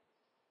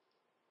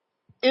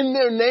 In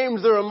their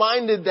names, they're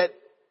reminded that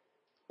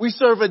we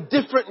serve a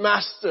different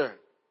master.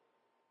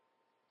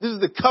 This is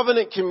the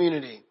covenant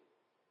community.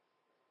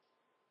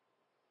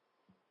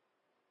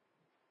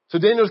 So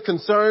Daniel's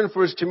concerned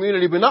for his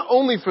community, but not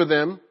only for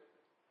them.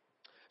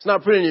 It's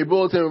not printed in your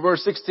bulletin.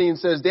 Verse 16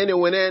 says, Daniel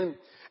went in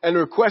and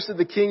requested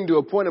the king to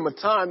appoint him a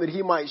time that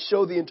he might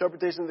show the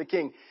interpretation of the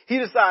king. He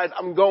decides,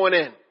 I'm going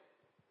in.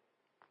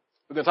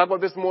 We're going to talk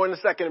about this more in a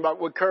second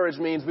about what courage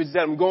means. We said,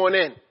 I'm going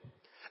in.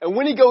 And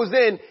when he goes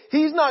in,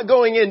 he's not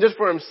going in just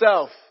for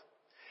himself.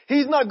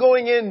 He's not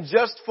going in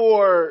just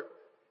for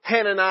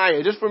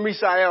Hananiah, just for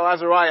Mishael,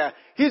 Azariah.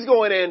 He's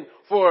going in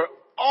for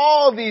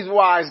all these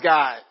wise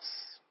guys.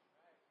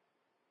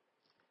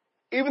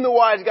 Even the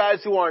wise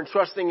guys who aren't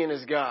trusting in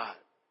his God.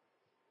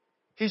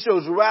 He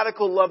shows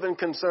radical love and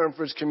concern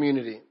for his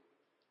community.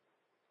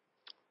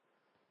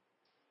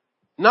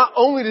 Not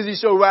only does he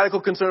show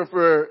radical concern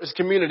for his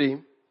community,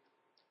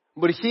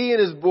 but he and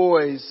his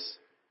boys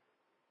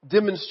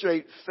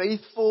demonstrate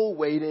faithful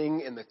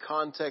waiting in the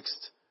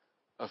context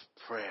of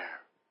prayer.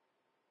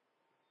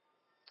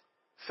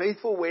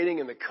 Faithful waiting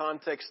in the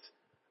context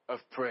of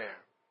prayer.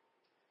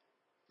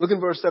 Look in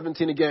verse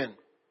 17 again,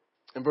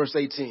 and verse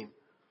 18.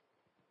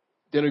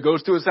 Then he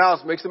goes to his house,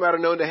 makes the matter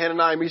known to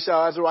Hananiah,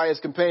 Mishael, Azariah, his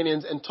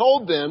companions, and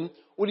told them,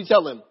 what did he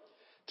tell them?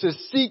 To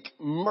seek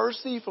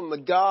mercy from the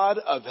God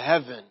of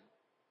heaven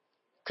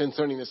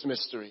concerning this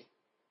mystery,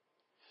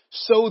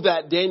 so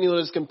that Daniel and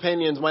his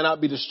companions might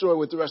not be destroyed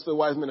with the rest of the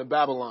wise men of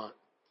Babylon.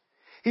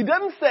 He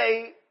doesn't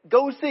say,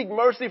 go seek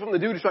mercy from the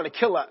dude who's trying to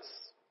kill us.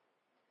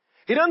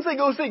 He doesn't say,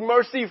 go seek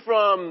mercy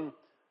from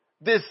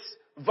this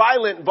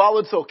violent,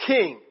 volatile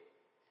king.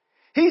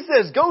 He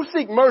says, go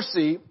seek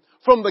mercy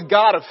from the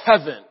God of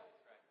heaven.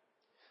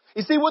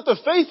 You see, what the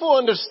faithful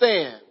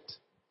understand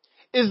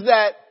is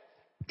that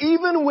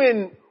even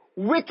when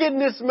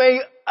wickedness may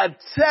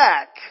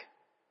attack,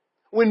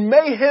 when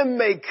mayhem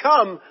may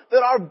come,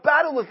 that our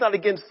battle is not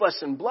against flesh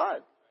and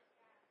blood.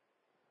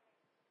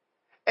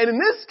 And in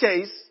this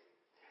case,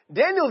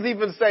 Daniel's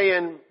even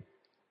saying,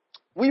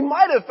 we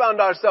might have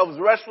found ourselves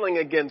wrestling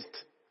against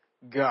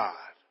God.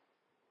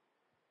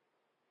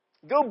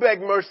 Go beg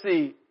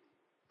mercy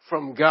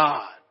from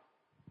God.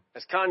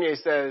 As Kanye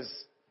says,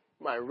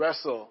 you might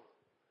wrestle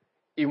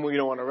even when you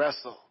don't want to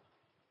wrestle.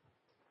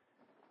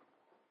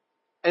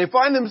 And they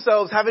find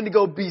themselves having to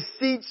go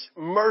beseech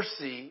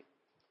mercy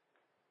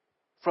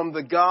from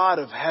the God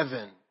of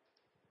heaven,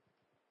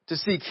 to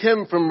seek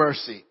Him for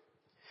mercy.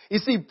 You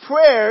see,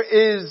 prayer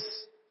is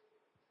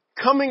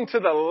coming to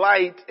the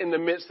light in the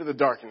midst of the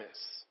darkness.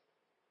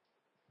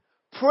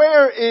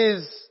 Prayer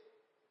is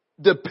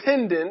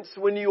dependence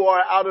when you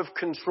are out of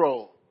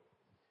control.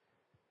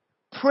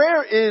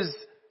 Prayer is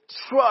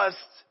trust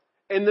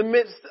in the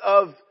midst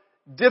of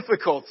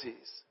difficulties.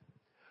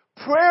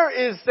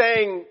 Prayer is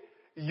saying,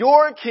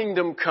 your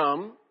kingdom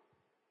come,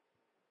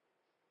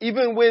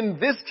 even when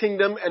this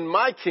kingdom and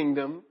my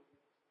kingdom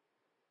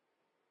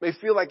may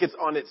feel like it's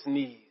on its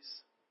knees.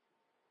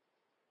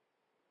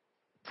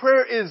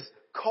 Prayer is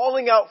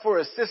calling out for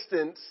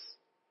assistance,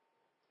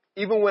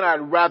 even when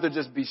I'd rather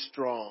just be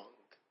strong.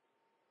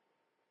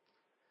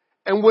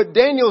 And what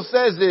Daniel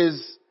says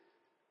is,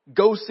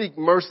 go seek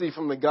mercy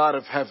from the God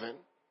of heaven.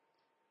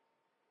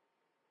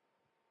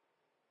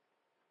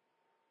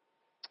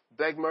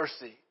 Beg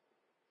mercy.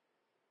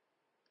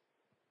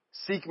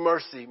 Seek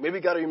mercy.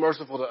 Maybe God will be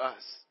merciful to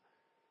us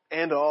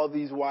and to all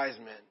these wise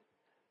men.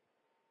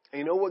 And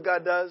you know what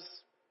God does?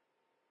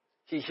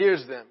 He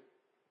hears them.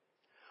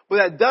 But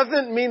that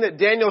doesn't mean that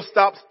Daniel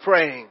stops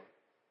praying.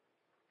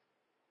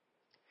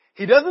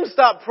 He doesn't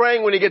stop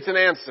praying when he gets an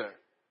answer.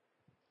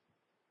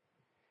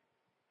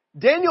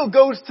 Daniel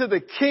goes to the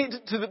king,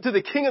 to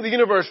the king of the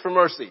universe for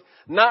mercy,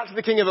 not to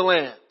the king of the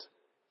land.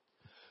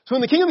 So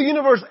when the king of the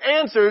universe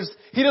answers,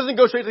 he doesn't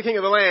go straight to the king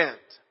of the land.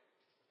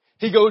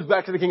 He goes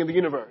back to the king of the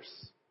universe.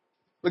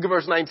 Look at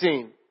verse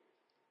 19.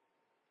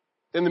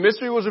 Then the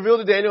mystery was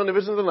revealed to Daniel in the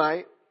vision of the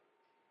night.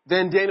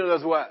 Then Daniel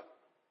does what?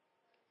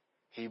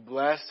 He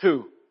blessed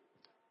who?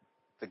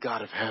 The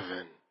God of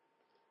heaven.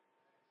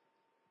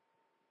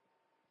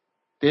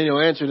 Daniel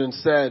answered and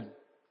said,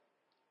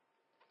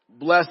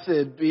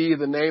 blessed be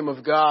the name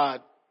of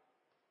God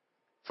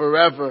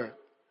forever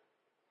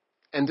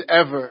and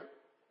ever,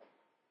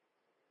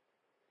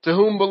 to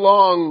whom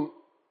belong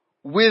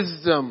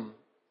wisdom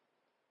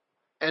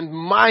and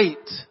might.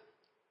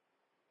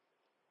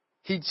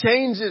 He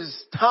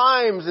changes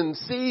times and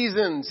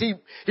seasons.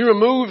 He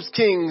removes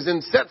kings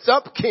and sets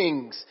up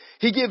kings.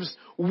 He gives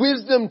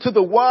wisdom to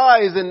the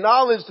wise and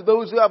knowledge to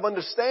those who have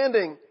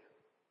understanding.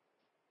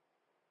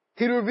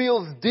 He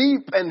reveals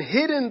deep and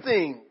hidden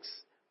things.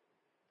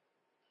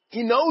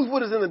 He knows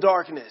what is in the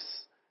darkness,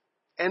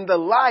 and the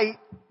light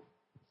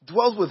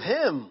dwells with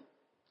him.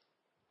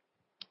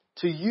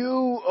 To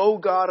you, O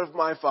God of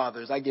my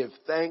fathers, I give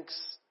thanks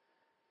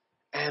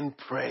and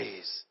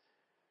praise.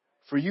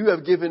 For you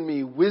have given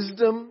me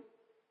wisdom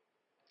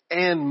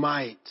and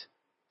might,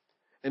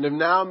 and have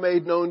now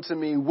made known to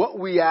me what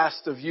we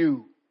asked of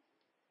you.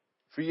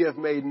 For you have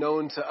made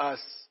known to us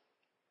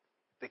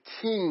the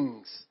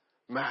king's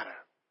matter.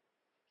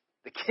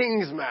 The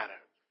king's matter.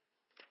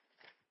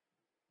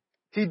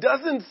 He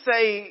doesn't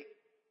say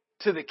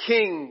to the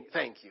king,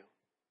 thank you.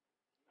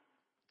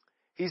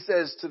 He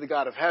says to the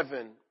God of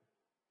heaven,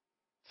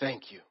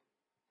 thank you.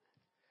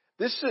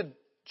 This should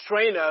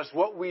train us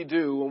what we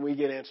do when we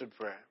get answered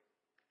prayer.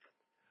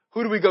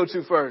 Who do we go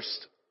to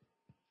first?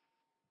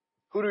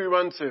 Who do we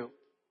run to?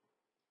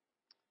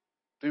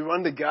 Do we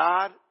run to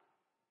God?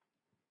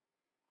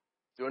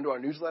 Do we run to our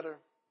newsletter?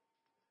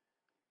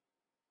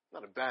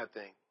 Not a bad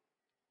thing.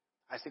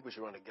 I think we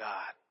should run to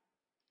God.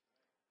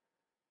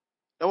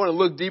 I want to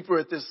look deeper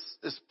at this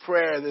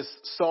prayer, this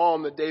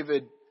psalm that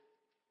David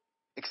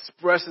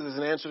expresses as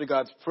an answer to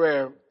God's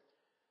prayer.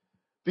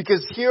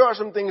 Because here are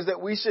some things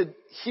that we should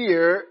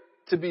hear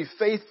to be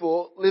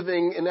faithful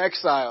living in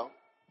exile.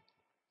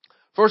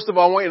 First of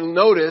all, I want you to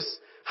notice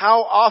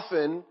how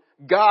often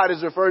God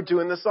is referred to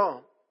in the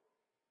psalm.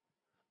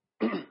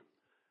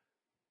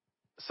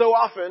 So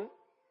often,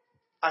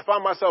 I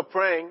find myself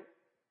praying,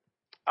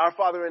 Our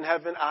Father in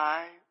heaven,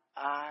 I.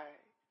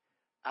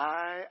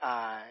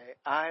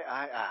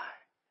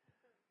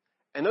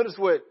 And notice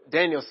what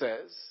Daniel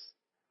says.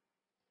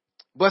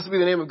 Blessed be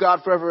the name of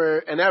God forever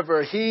and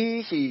ever.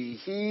 He.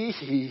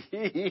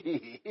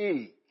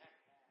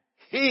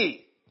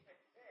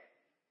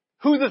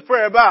 Who's this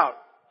prayer about?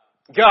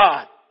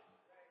 God.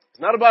 It's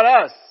not about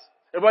us.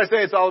 Everybody say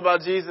it's all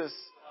about Jesus.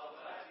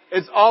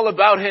 It's all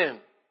about Him.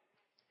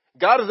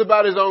 God is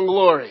about His own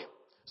glory.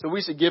 So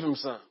we should give Him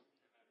some.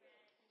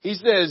 He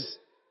says,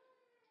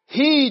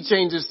 He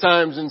changes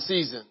times and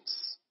seasons.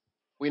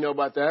 We know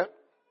about that.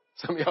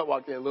 Some of y'all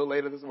walked in a little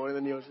later this morning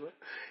than usual.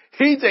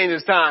 He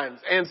changes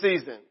times and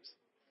seasons.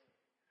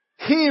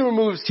 He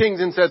removes kings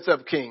and sets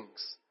up kings.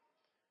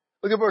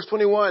 Look at verse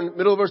 21,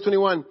 middle of verse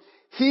 21.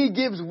 He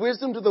gives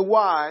wisdom to the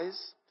wise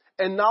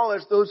and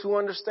knowledge to those who are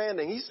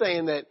understanding. He's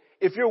saying that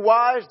if you're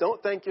wise,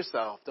 don't thank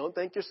yourself. Don't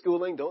thank your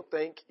schooling. Don't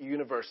thank your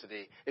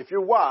university. If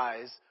you're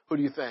wise, who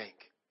do you thank?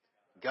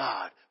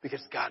 God,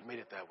 because God made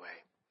it that way.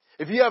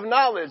 If you have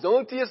knowledge, don't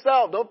look to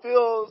yourself. Don't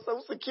feel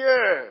so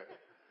secure.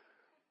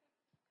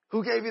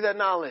 Who gave you that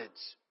knowledge?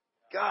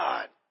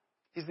 God.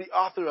 He's the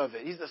author of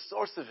it. He's the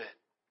source of it.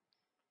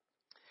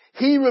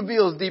 He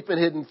reveals deep and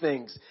hidden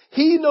things.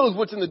 He knows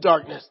what's in the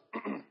darkness.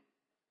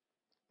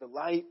 The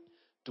light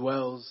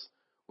dwells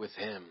with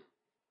Him.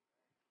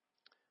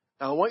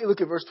 Now, I want you to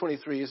look at verse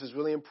 23. This is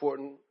really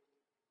important.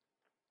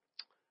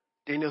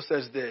 Daniel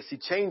says this. He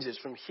changes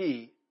from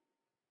he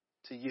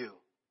to you.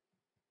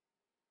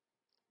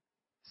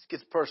 This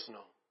gets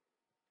personal.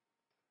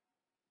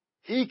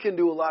 He can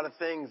do a lot of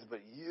things,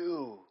 but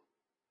you,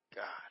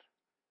 God,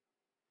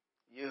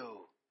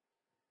 you,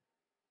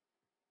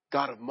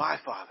 God of my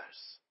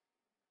fathers.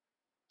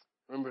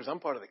 Remember, I'm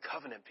part of the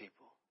covenant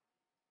people.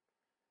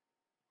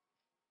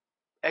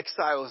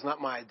 Exile is not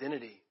my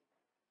identity.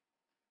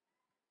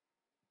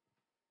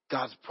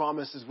 God's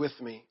promise is with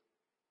me.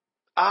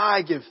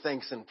 I give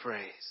thanks and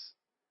praise.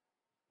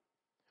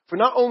 For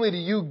not only do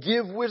you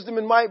give wisdom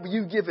and might, but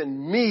you've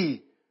given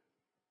me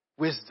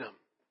wisdom.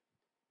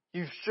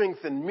 You've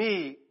strengthened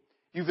me.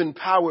 You've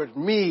empowered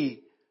me.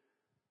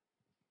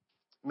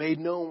 Made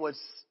known what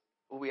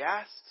we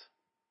asked.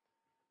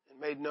 And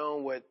made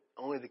known what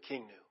only the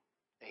king knew.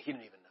 And he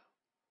didn't even know.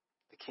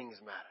 The king's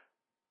matter.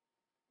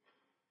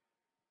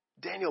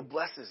 Daniel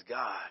blesses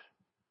God.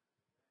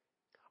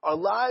 Our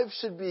lives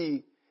should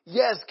be,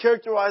 yes,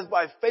 characterized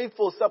by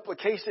faithful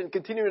supplication,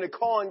 continuing to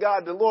call on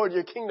God, the Lord,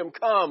 your kingdom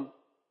come.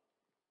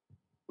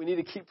 We need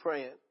to keep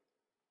praying.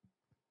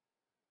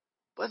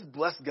 Let's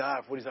bless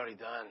God for what He's already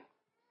done.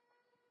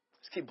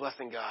 Let's keep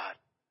blessing God.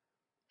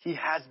 He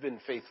has been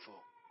faithful.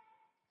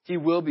 He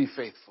will be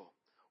faithful.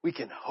 We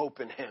can hope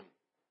in Him.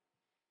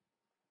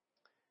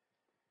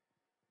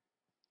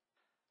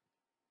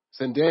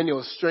 Then Daniel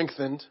is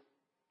strengthened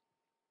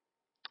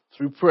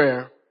through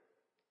prayer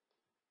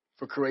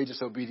for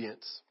courageous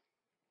obedience.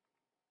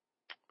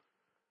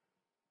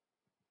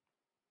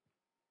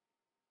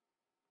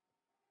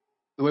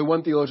 The way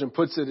one theologian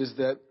puts it is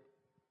that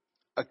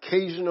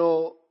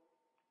occasional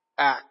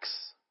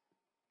acts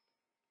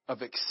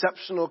of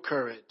exceptional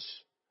courage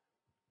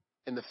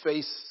in the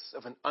face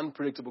of an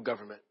unpredictable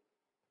government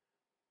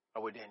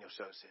are what Daniel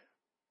shows here.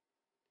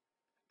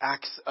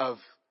 Acts of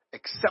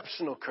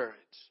exceptional courage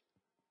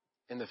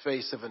in the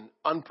face of an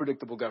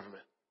unpredictable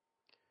government.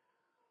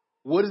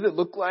 What does it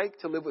look like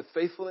to live with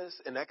faithfulness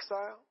in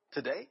exile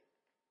today?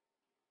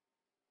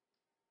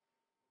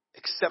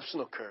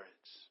 Exceptional courage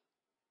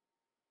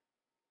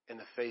in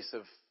the face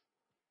of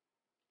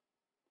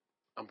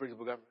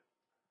unpredictable government.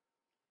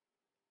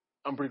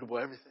 Unpredictable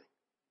everything.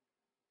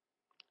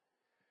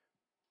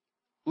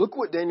 Look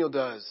what Daniel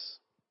does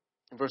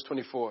in verse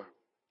 24.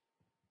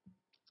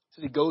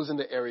 So he goes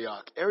into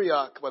Arioch.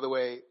 Arioch, by the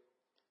way,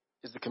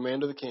 is the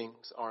commander of the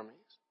king's armies,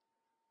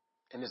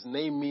 and his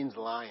name means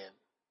lion.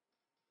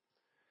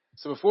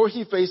 So before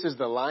he faces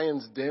the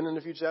lion's den in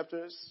a few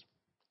chapters,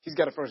 he's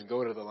got to first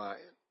go to the lion,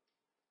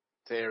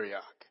 to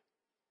Arioch.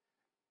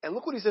 And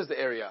look what he says to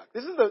Arioch.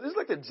 This is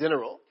like the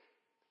general.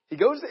 He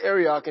goes to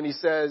Arioch and he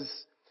says,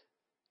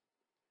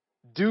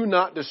 do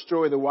not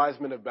destroy the wise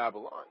men of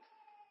Babylon.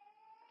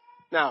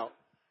 Now,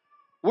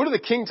 what did the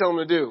king tell him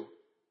to do?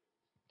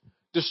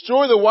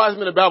 Destroy the wise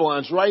men of Babylon.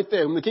 It's right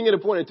there. When the king had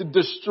appointed to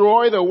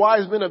destroy the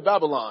wise men of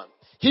Babylon,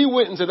 he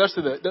went and said thus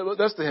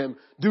to him,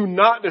 do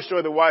not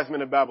destroy the wise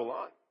men of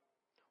Babylon.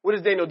 What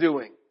is Daniel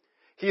doing?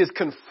 He is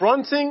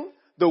confronting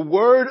the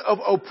word of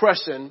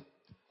oppression,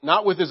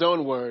 not with his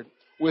own word,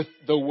 with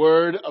the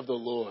word of the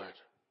Lord.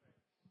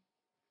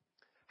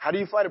 How do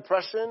you fight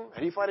oppression? How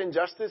do you fight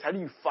injustice? How do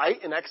you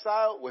fight in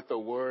exile? With the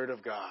word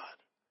of God.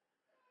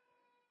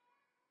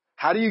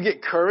 How do you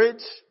get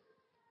courage?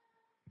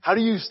 How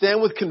do you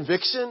stand with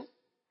conviction?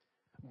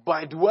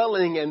 By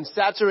dwelling and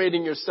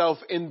saturating yourself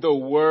in the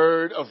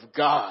word of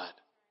God.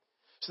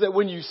 So that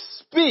when you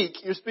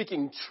speak, you're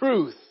speaking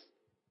truth,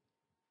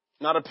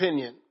 not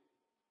opinion.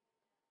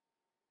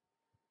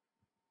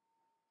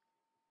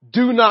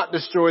 Do not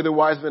destroy the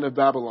wise men of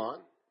Babylon.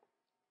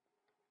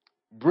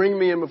 Bring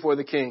me in before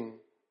the king,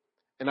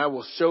 and I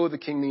will show the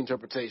king the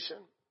interpretation.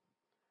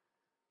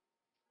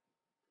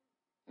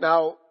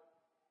 Now,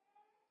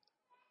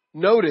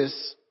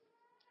 notice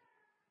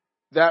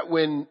that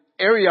when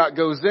Arioch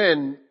goes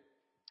in,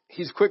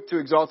 he's quick to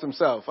exalt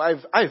himself.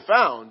 I've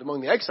found among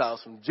the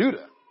exiles from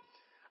Judah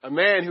a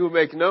man who will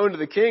make known to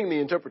the king the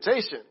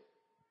interpretation.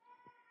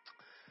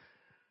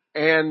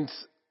 And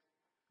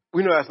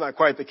we know that's not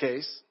quite the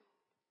case.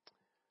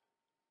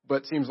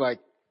 But it seems like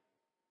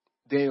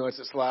Daniel lets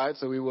it slide,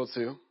 so we will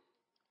too.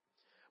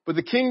 But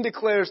the king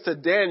declares to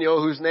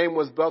Daniel, whose name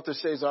was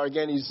Belteshazzar.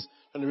 Again, he's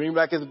trying to bring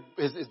back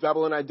his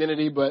Babylon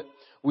identity, but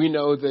we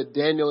know that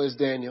Daniel is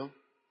Daniel,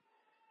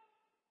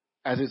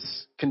 as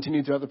it's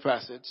continued throughout the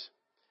passage.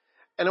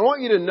 And I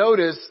want you to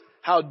notice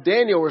how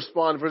Daniel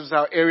responds versus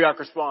how Arioch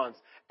responds.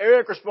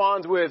 Arioch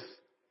responds with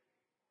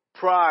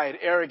pride,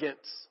 arrogance.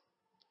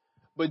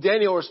 But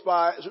Daniel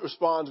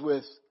responds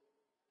with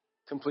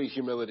complete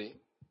humility.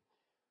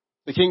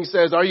 The king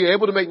says, are you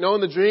able to make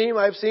known the dream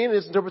I have seen in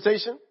its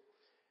interpretation?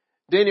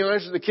 Daniel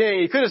answers the king.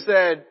 He could have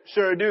said,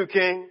 sure do,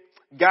 king.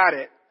 Got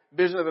it.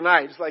 Vision of the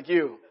night, just like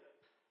you.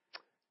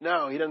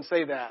 No, he doesn't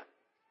say that.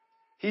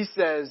 He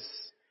says,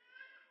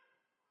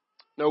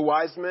 no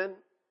wise men,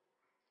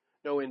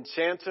 no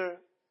enchanter,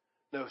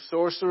 no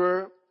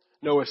sorcerer,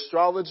 no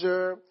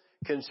astrologer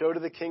can show to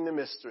the king the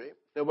mystery.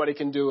 Nobody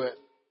can do it.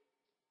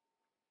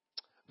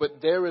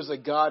 But there is a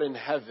God in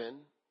heaven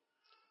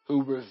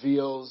who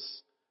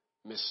reveals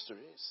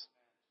mysteries.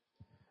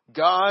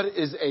 God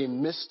is a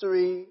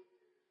mystery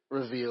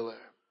revealer.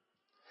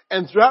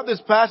 And throughout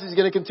this passage, he's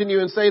going to continue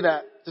to say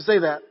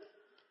that.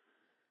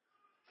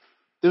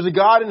 There's a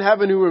God in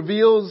heaven who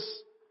reveals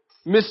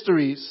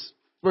mysteries.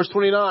 Verse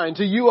 29,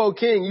 to you, O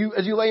king,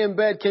 as you lay in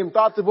bed, came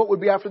thoughts of what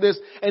would be after this,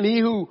 and he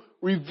who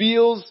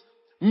reveals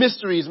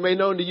mysteries made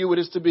known to you what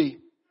is to be.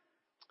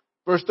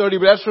 Verse 30,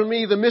 but as for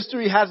me, the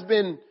mystery has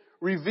been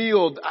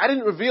revealed. I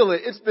didn't reveal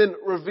it. It's been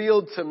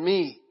revealed to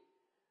me.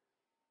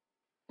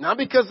 Not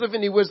because of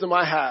any wisdom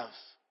I have,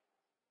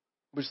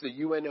 but so that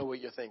you may know what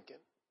you're thinking.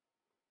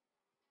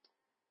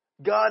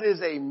 God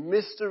is a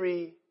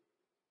mystery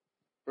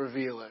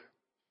revealer.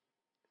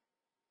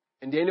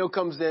 And Daniel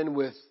comes in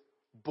with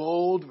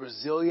bold,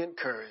 resilient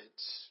courage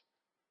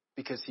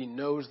because he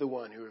knows the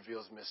one who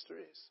reveals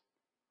mysteries.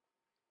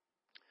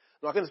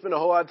 I'm not going to spend a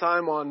whole lot of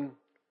time on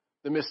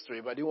the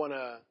mystery, but I do want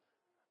to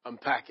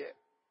unpack it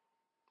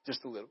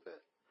just a little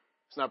bit.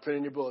 It's not printed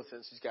in your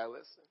bulletins, so you got to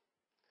listen.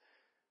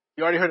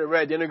 You already heard it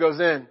read. Daniel goes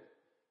in,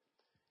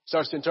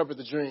 starts to interpret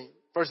the dream.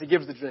 First, he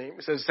gives the dream.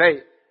 He says,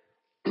 hey,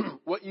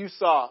 what you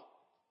saw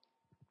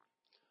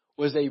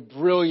was a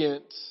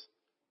brilliant,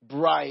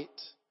 bright,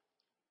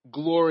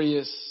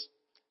 glorious,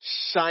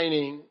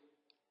 shining,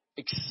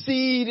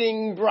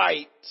 exceeding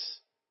bright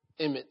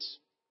image.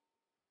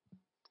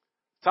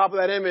 Top of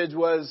that image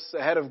was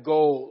a head of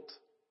gold.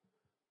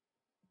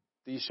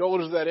 The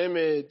shoulders of that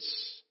image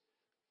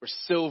were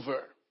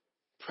silver,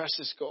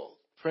 precious gold,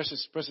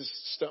 precious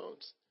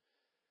stones.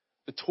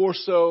 The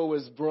torso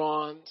was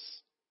bronze.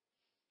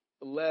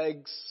 The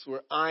legs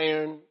were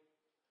iron.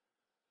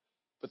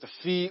 But the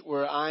feet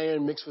were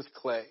iron mixed with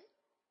clay.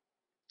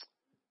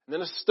 And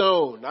then a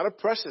stone, not a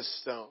precious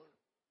stone,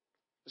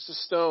 just a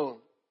stone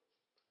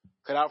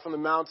cut out from the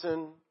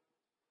mountain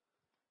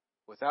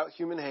without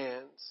human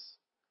hands,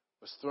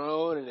 was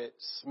thrown and it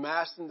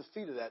smashed in the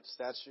feet of that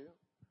statue.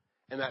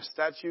 And that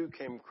statue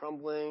came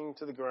crumbling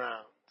to the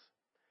ground.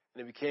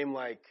 And it became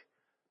like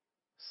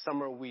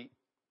summer wheat.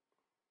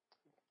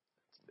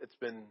 It's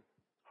been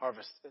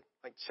harvested,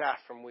 like chaff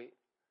from wheat.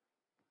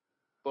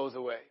 Blows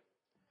away.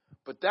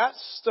 But that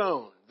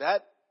stone,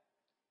 that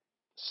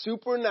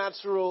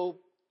supernatural,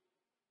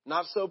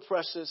 not so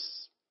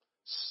precious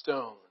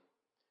stone,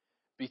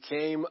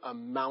 became a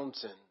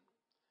mountain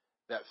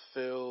that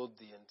filled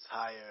the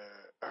entire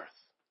earth.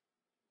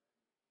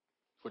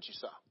 what you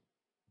saw.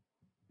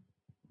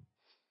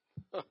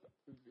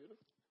 Beautiful.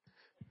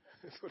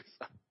 That's what he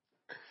saw.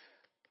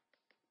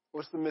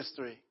 What's the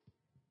mystery?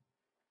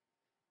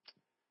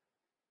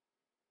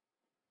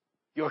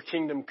 Your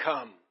kingdom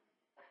come.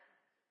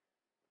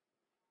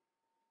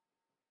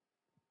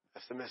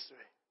 That's the mystery.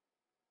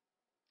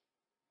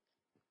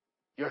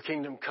 Your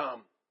kingdom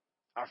come.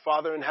 Our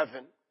Father in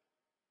heaven,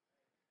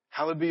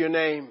 hallowed be your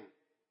name.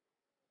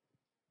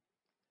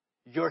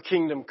 Your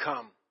kingdom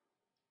come.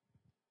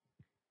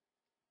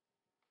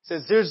 It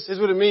says, here's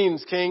what it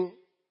means, King.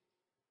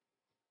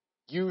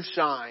 You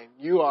shine.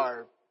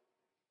 You're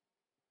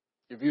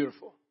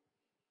beautiful.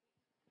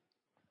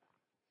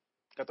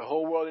 Got the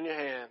whole world in your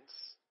hands.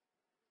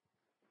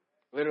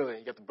 Literally,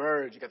 you got the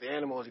birds, you got the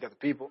animals, you got the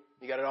people,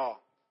 you got it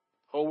all.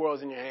 Whole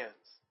world's in your hands.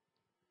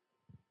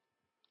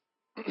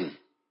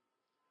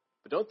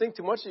 But don't think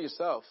too much of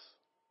yourself.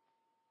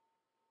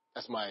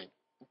 That's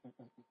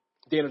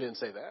Daniel didn't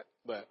say that,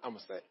 but I'm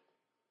going to say it.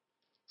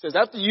 It says,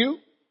 after you,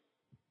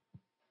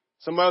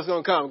 somebody else is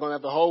going to come. Going to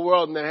have the whole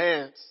world in their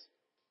hands.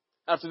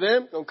 After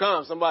them, going to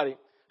come. Somebody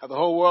have the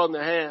whole world in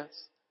their hands.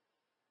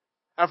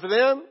 After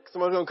them,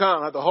 somebody's going to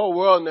come. Have the whole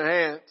world in their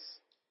hands.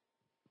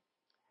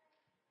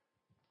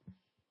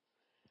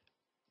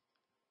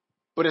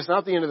 But it's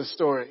not the end of the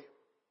story.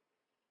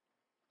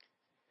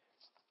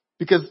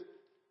 Because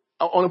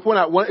I want to point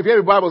out, if you have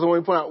your Bibles, I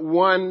want to point out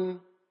one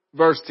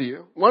verse to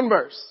you. One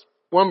verse.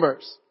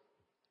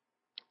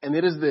 And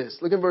it is this.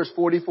 Look at verse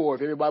 44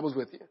 if you have your Bibles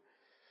with you.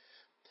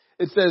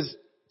 It says,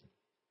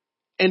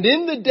 and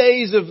in the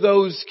days of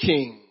those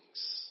kings,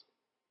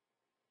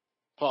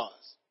 pause.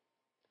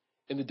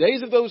 In the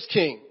days of those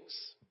kings,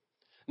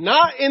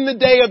 not in the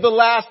day of the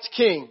last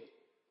king,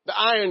 the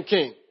Iron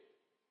King,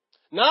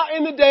 not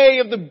in the day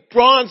of the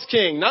Bronze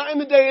King, not in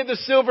the day of the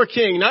Silver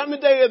King, not in the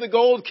day of the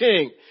Gold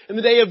King, in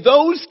the day of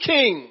those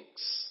kings,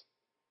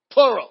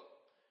 plural,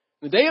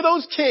 in the day of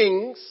those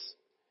kings,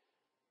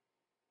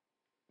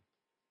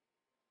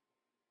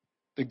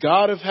 the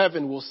God of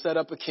heaven will set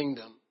up a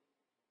kingdom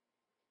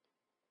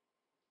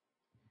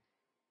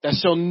that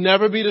shall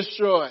never be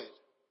destroyed,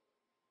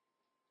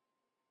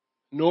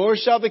 nor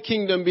shall the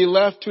kingdom be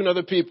left to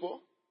another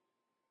people.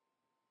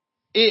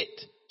 It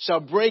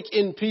shall break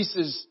in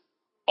pieces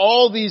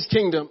all these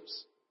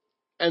kingdoms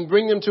and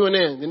bring them to an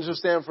end, and it shall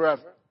stand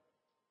forever.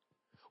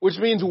 Which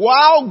means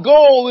while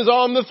gold is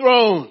on the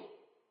throne,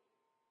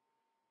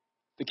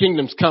 the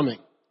kingdom's coming.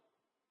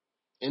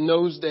 In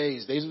those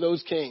days of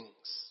those kings.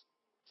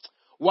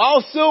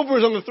 While silver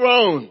is on the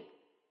throne,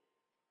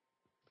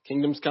 the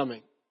kingdom's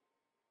coming.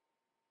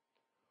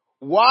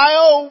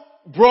 While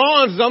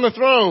bronze is on the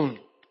throne,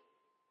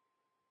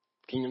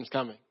 the kingdom's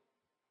coming.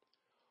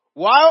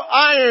 While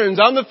iron's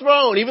on the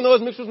throne, even though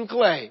it's mixed with some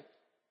clay,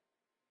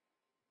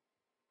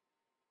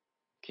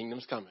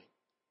 kingdom's coming.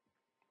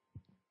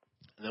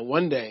 And then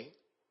one day,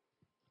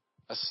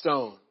 a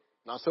stone,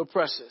 not so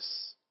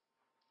precious,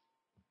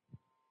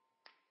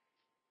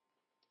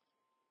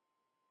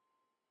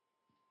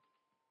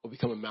 will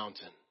become a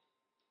mountain.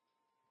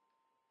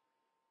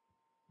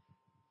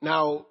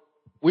 Now,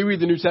 we read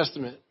the New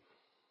Testament.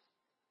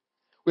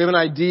 We have an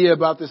idea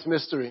about this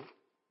mystery.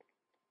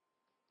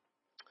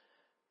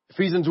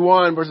 Ephesians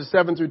 1, verses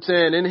 7 through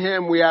 10. In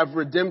him we have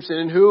redemption.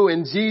 In who?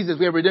 In Jesus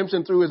we have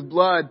redemption through his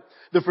blood,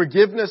 the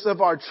forgiveness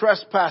of our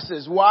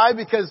trespasses. Why?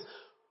 Because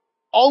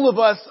all of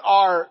us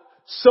are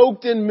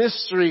soaked in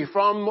mystery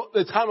from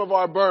the time of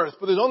our birth.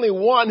 But there's only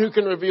one who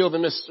can reveal the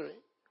mystery.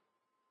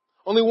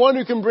 Only one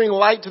who can bring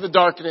light to the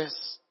darkness.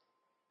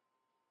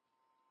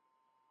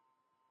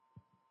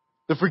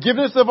 The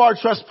forgiveness of our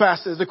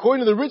trespasses,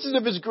 according to the riches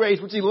of his grace,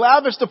 which he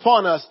lavished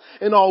upon us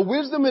in all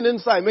wisdom and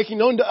insight, making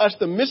known to us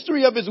the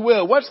mystery of his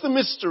will. What's the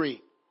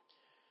mystery?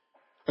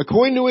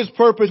 According to his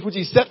purpose, which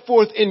he set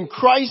forth in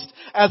Christ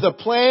as a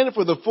plan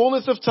for the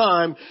fullness of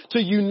time,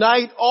 to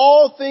unite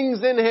all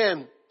things in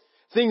him,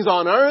 things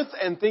on earth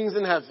and things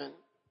in heaven.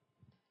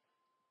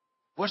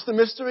 What's the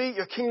mystery?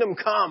 Your kingdom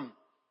come.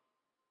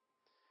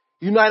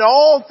 Unite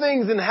all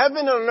things in heaven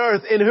and on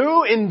earth. In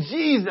who? In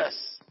Jesus,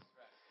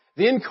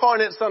 the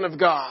incarnate Son of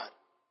God.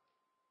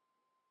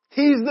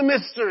 He's the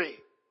mystery.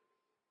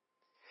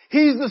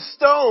 He's the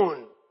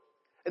stone.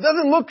 It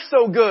doesn't look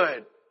so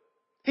good.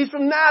 He's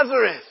from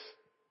Nazareth.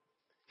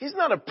 He's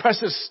not a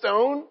precious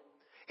stone.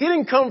 He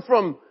didn't come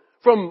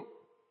from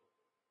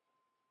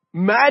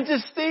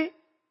majesty,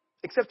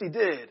 except he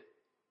did.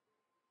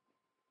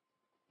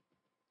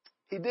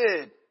 He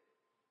did.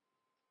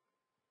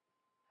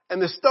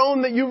 And the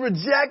stone that you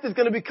reject is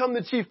going to become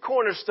the chief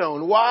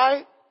cornerstone.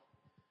 Why?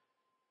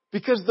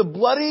 Because the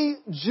bloody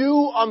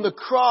Jew on the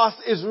cross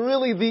is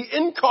really the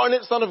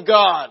incarnate Son of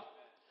God,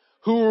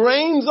 who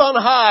reigns on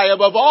high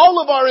above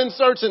all of our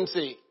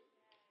uncertainty,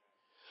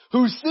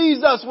 who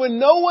sees us when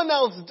no one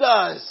else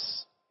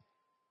does,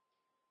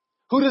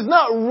 who does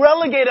not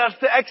relegate us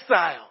to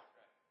exile,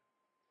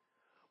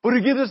 but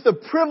who gives us the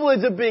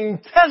privilege of being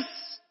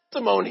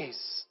testimonies,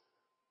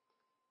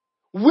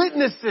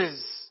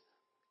 witnesses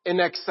in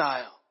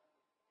exile.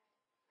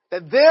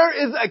 That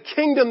there is a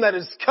kingdom that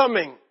is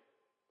coming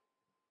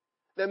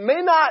that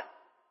may not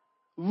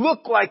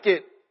look like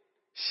it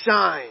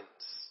shines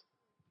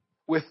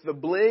with the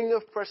bling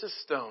of precious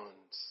stones,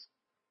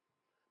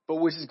 but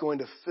which is going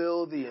to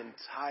fill the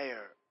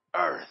entire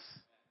earth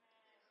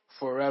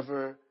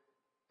forever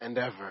and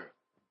ever.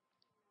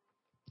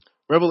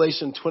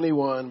 Revelation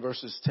 21,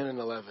 verses 10 and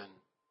 11.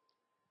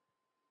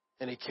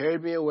 And he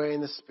carried me away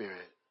in the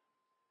Spirit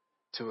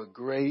to a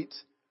great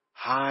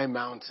high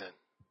mountain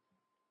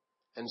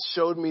and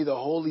showed me the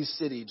holy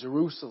city,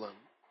 Jerusalem,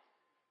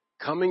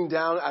 coming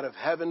down out of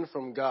heaven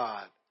from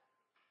God,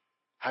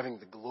 having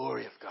the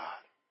glory of God.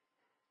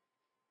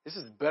 This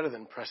is better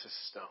than precious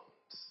stones.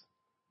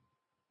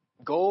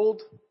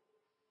 Gold,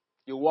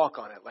 you'll walk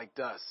on it like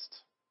dust.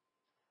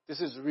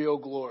 This is real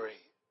glory,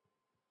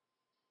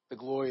 the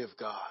glory of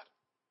God.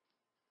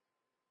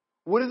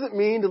 What does it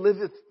mean to live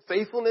with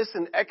faithfulness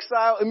in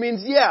exile? It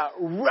means,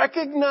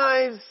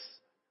 recognize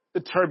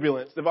the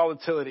turbulence, the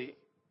volatility,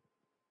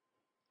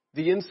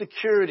 the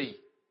insecurity,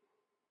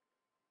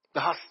 the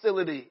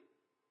hostility.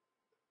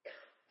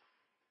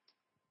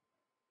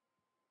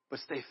 But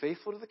stay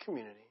faithful to the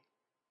community.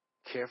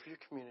 Care for your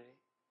community.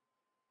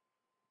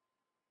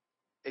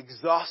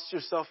 Exhaust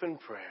yourself in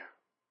prayer,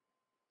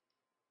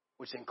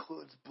 which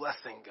includes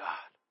blessing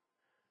God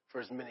for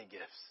his many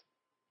gifts.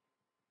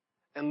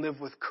 And live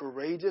with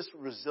courageous,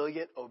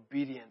 resilient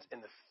obedience in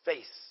the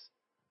face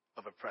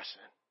of oppression.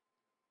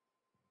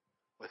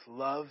 With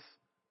love,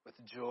 with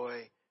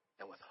joy,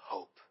 and with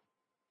hope.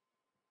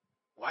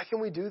 Why can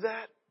we do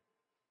that?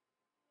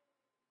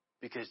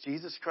 Because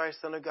Jesus Christ,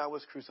 Son of God,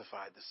 was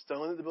crucified. The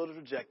stone that the builders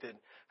rejected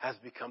has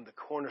become the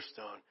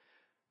cornerstone,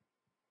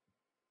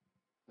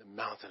 the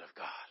mountain of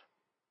God.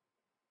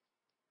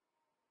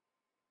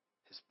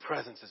 His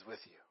presence is with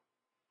you.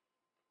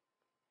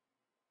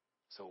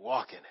 So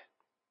walk in it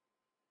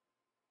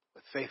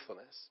with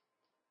faithfulness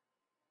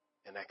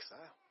in exile.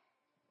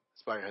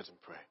 Let's bow your heads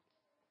and pray.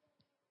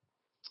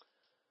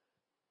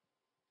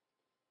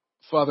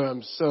 Father,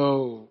 I'm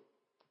so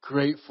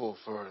grateful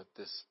for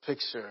this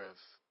picture of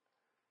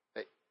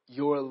that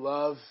your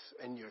love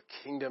and your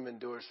kingdom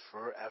endures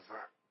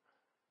forever.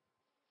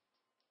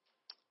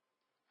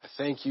 I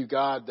thank you,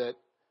 God, that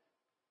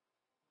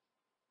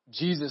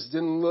Jesus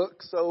didn't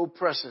look so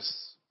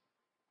precious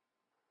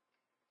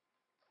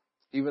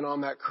even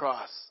on that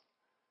cross.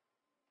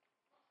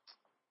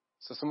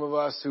 So some of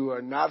us who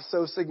are not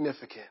so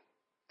significant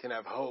can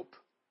have hope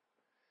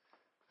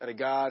that a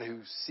God who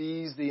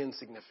sees the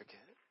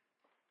insignificant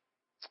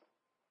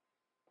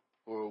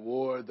will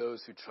reward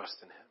those who trust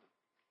in him.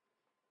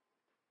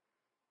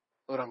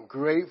 Lord, I'm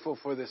grateful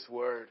for this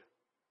word.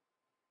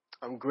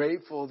 I'm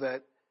grateful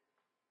that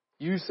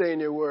you say in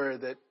your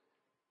word that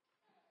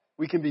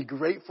we can be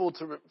grateful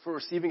for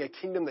receiving a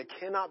kingdom that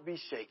cannot be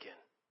shaken.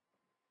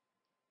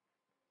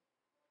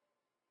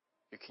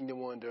 Your kingdom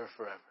will endure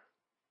forever.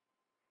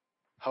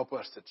 Help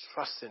us to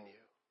trust in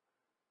you,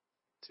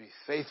 to be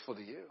faithful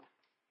to you,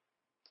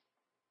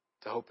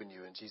 to hope in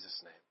you. In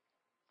Jesus'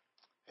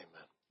 name,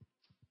 amen.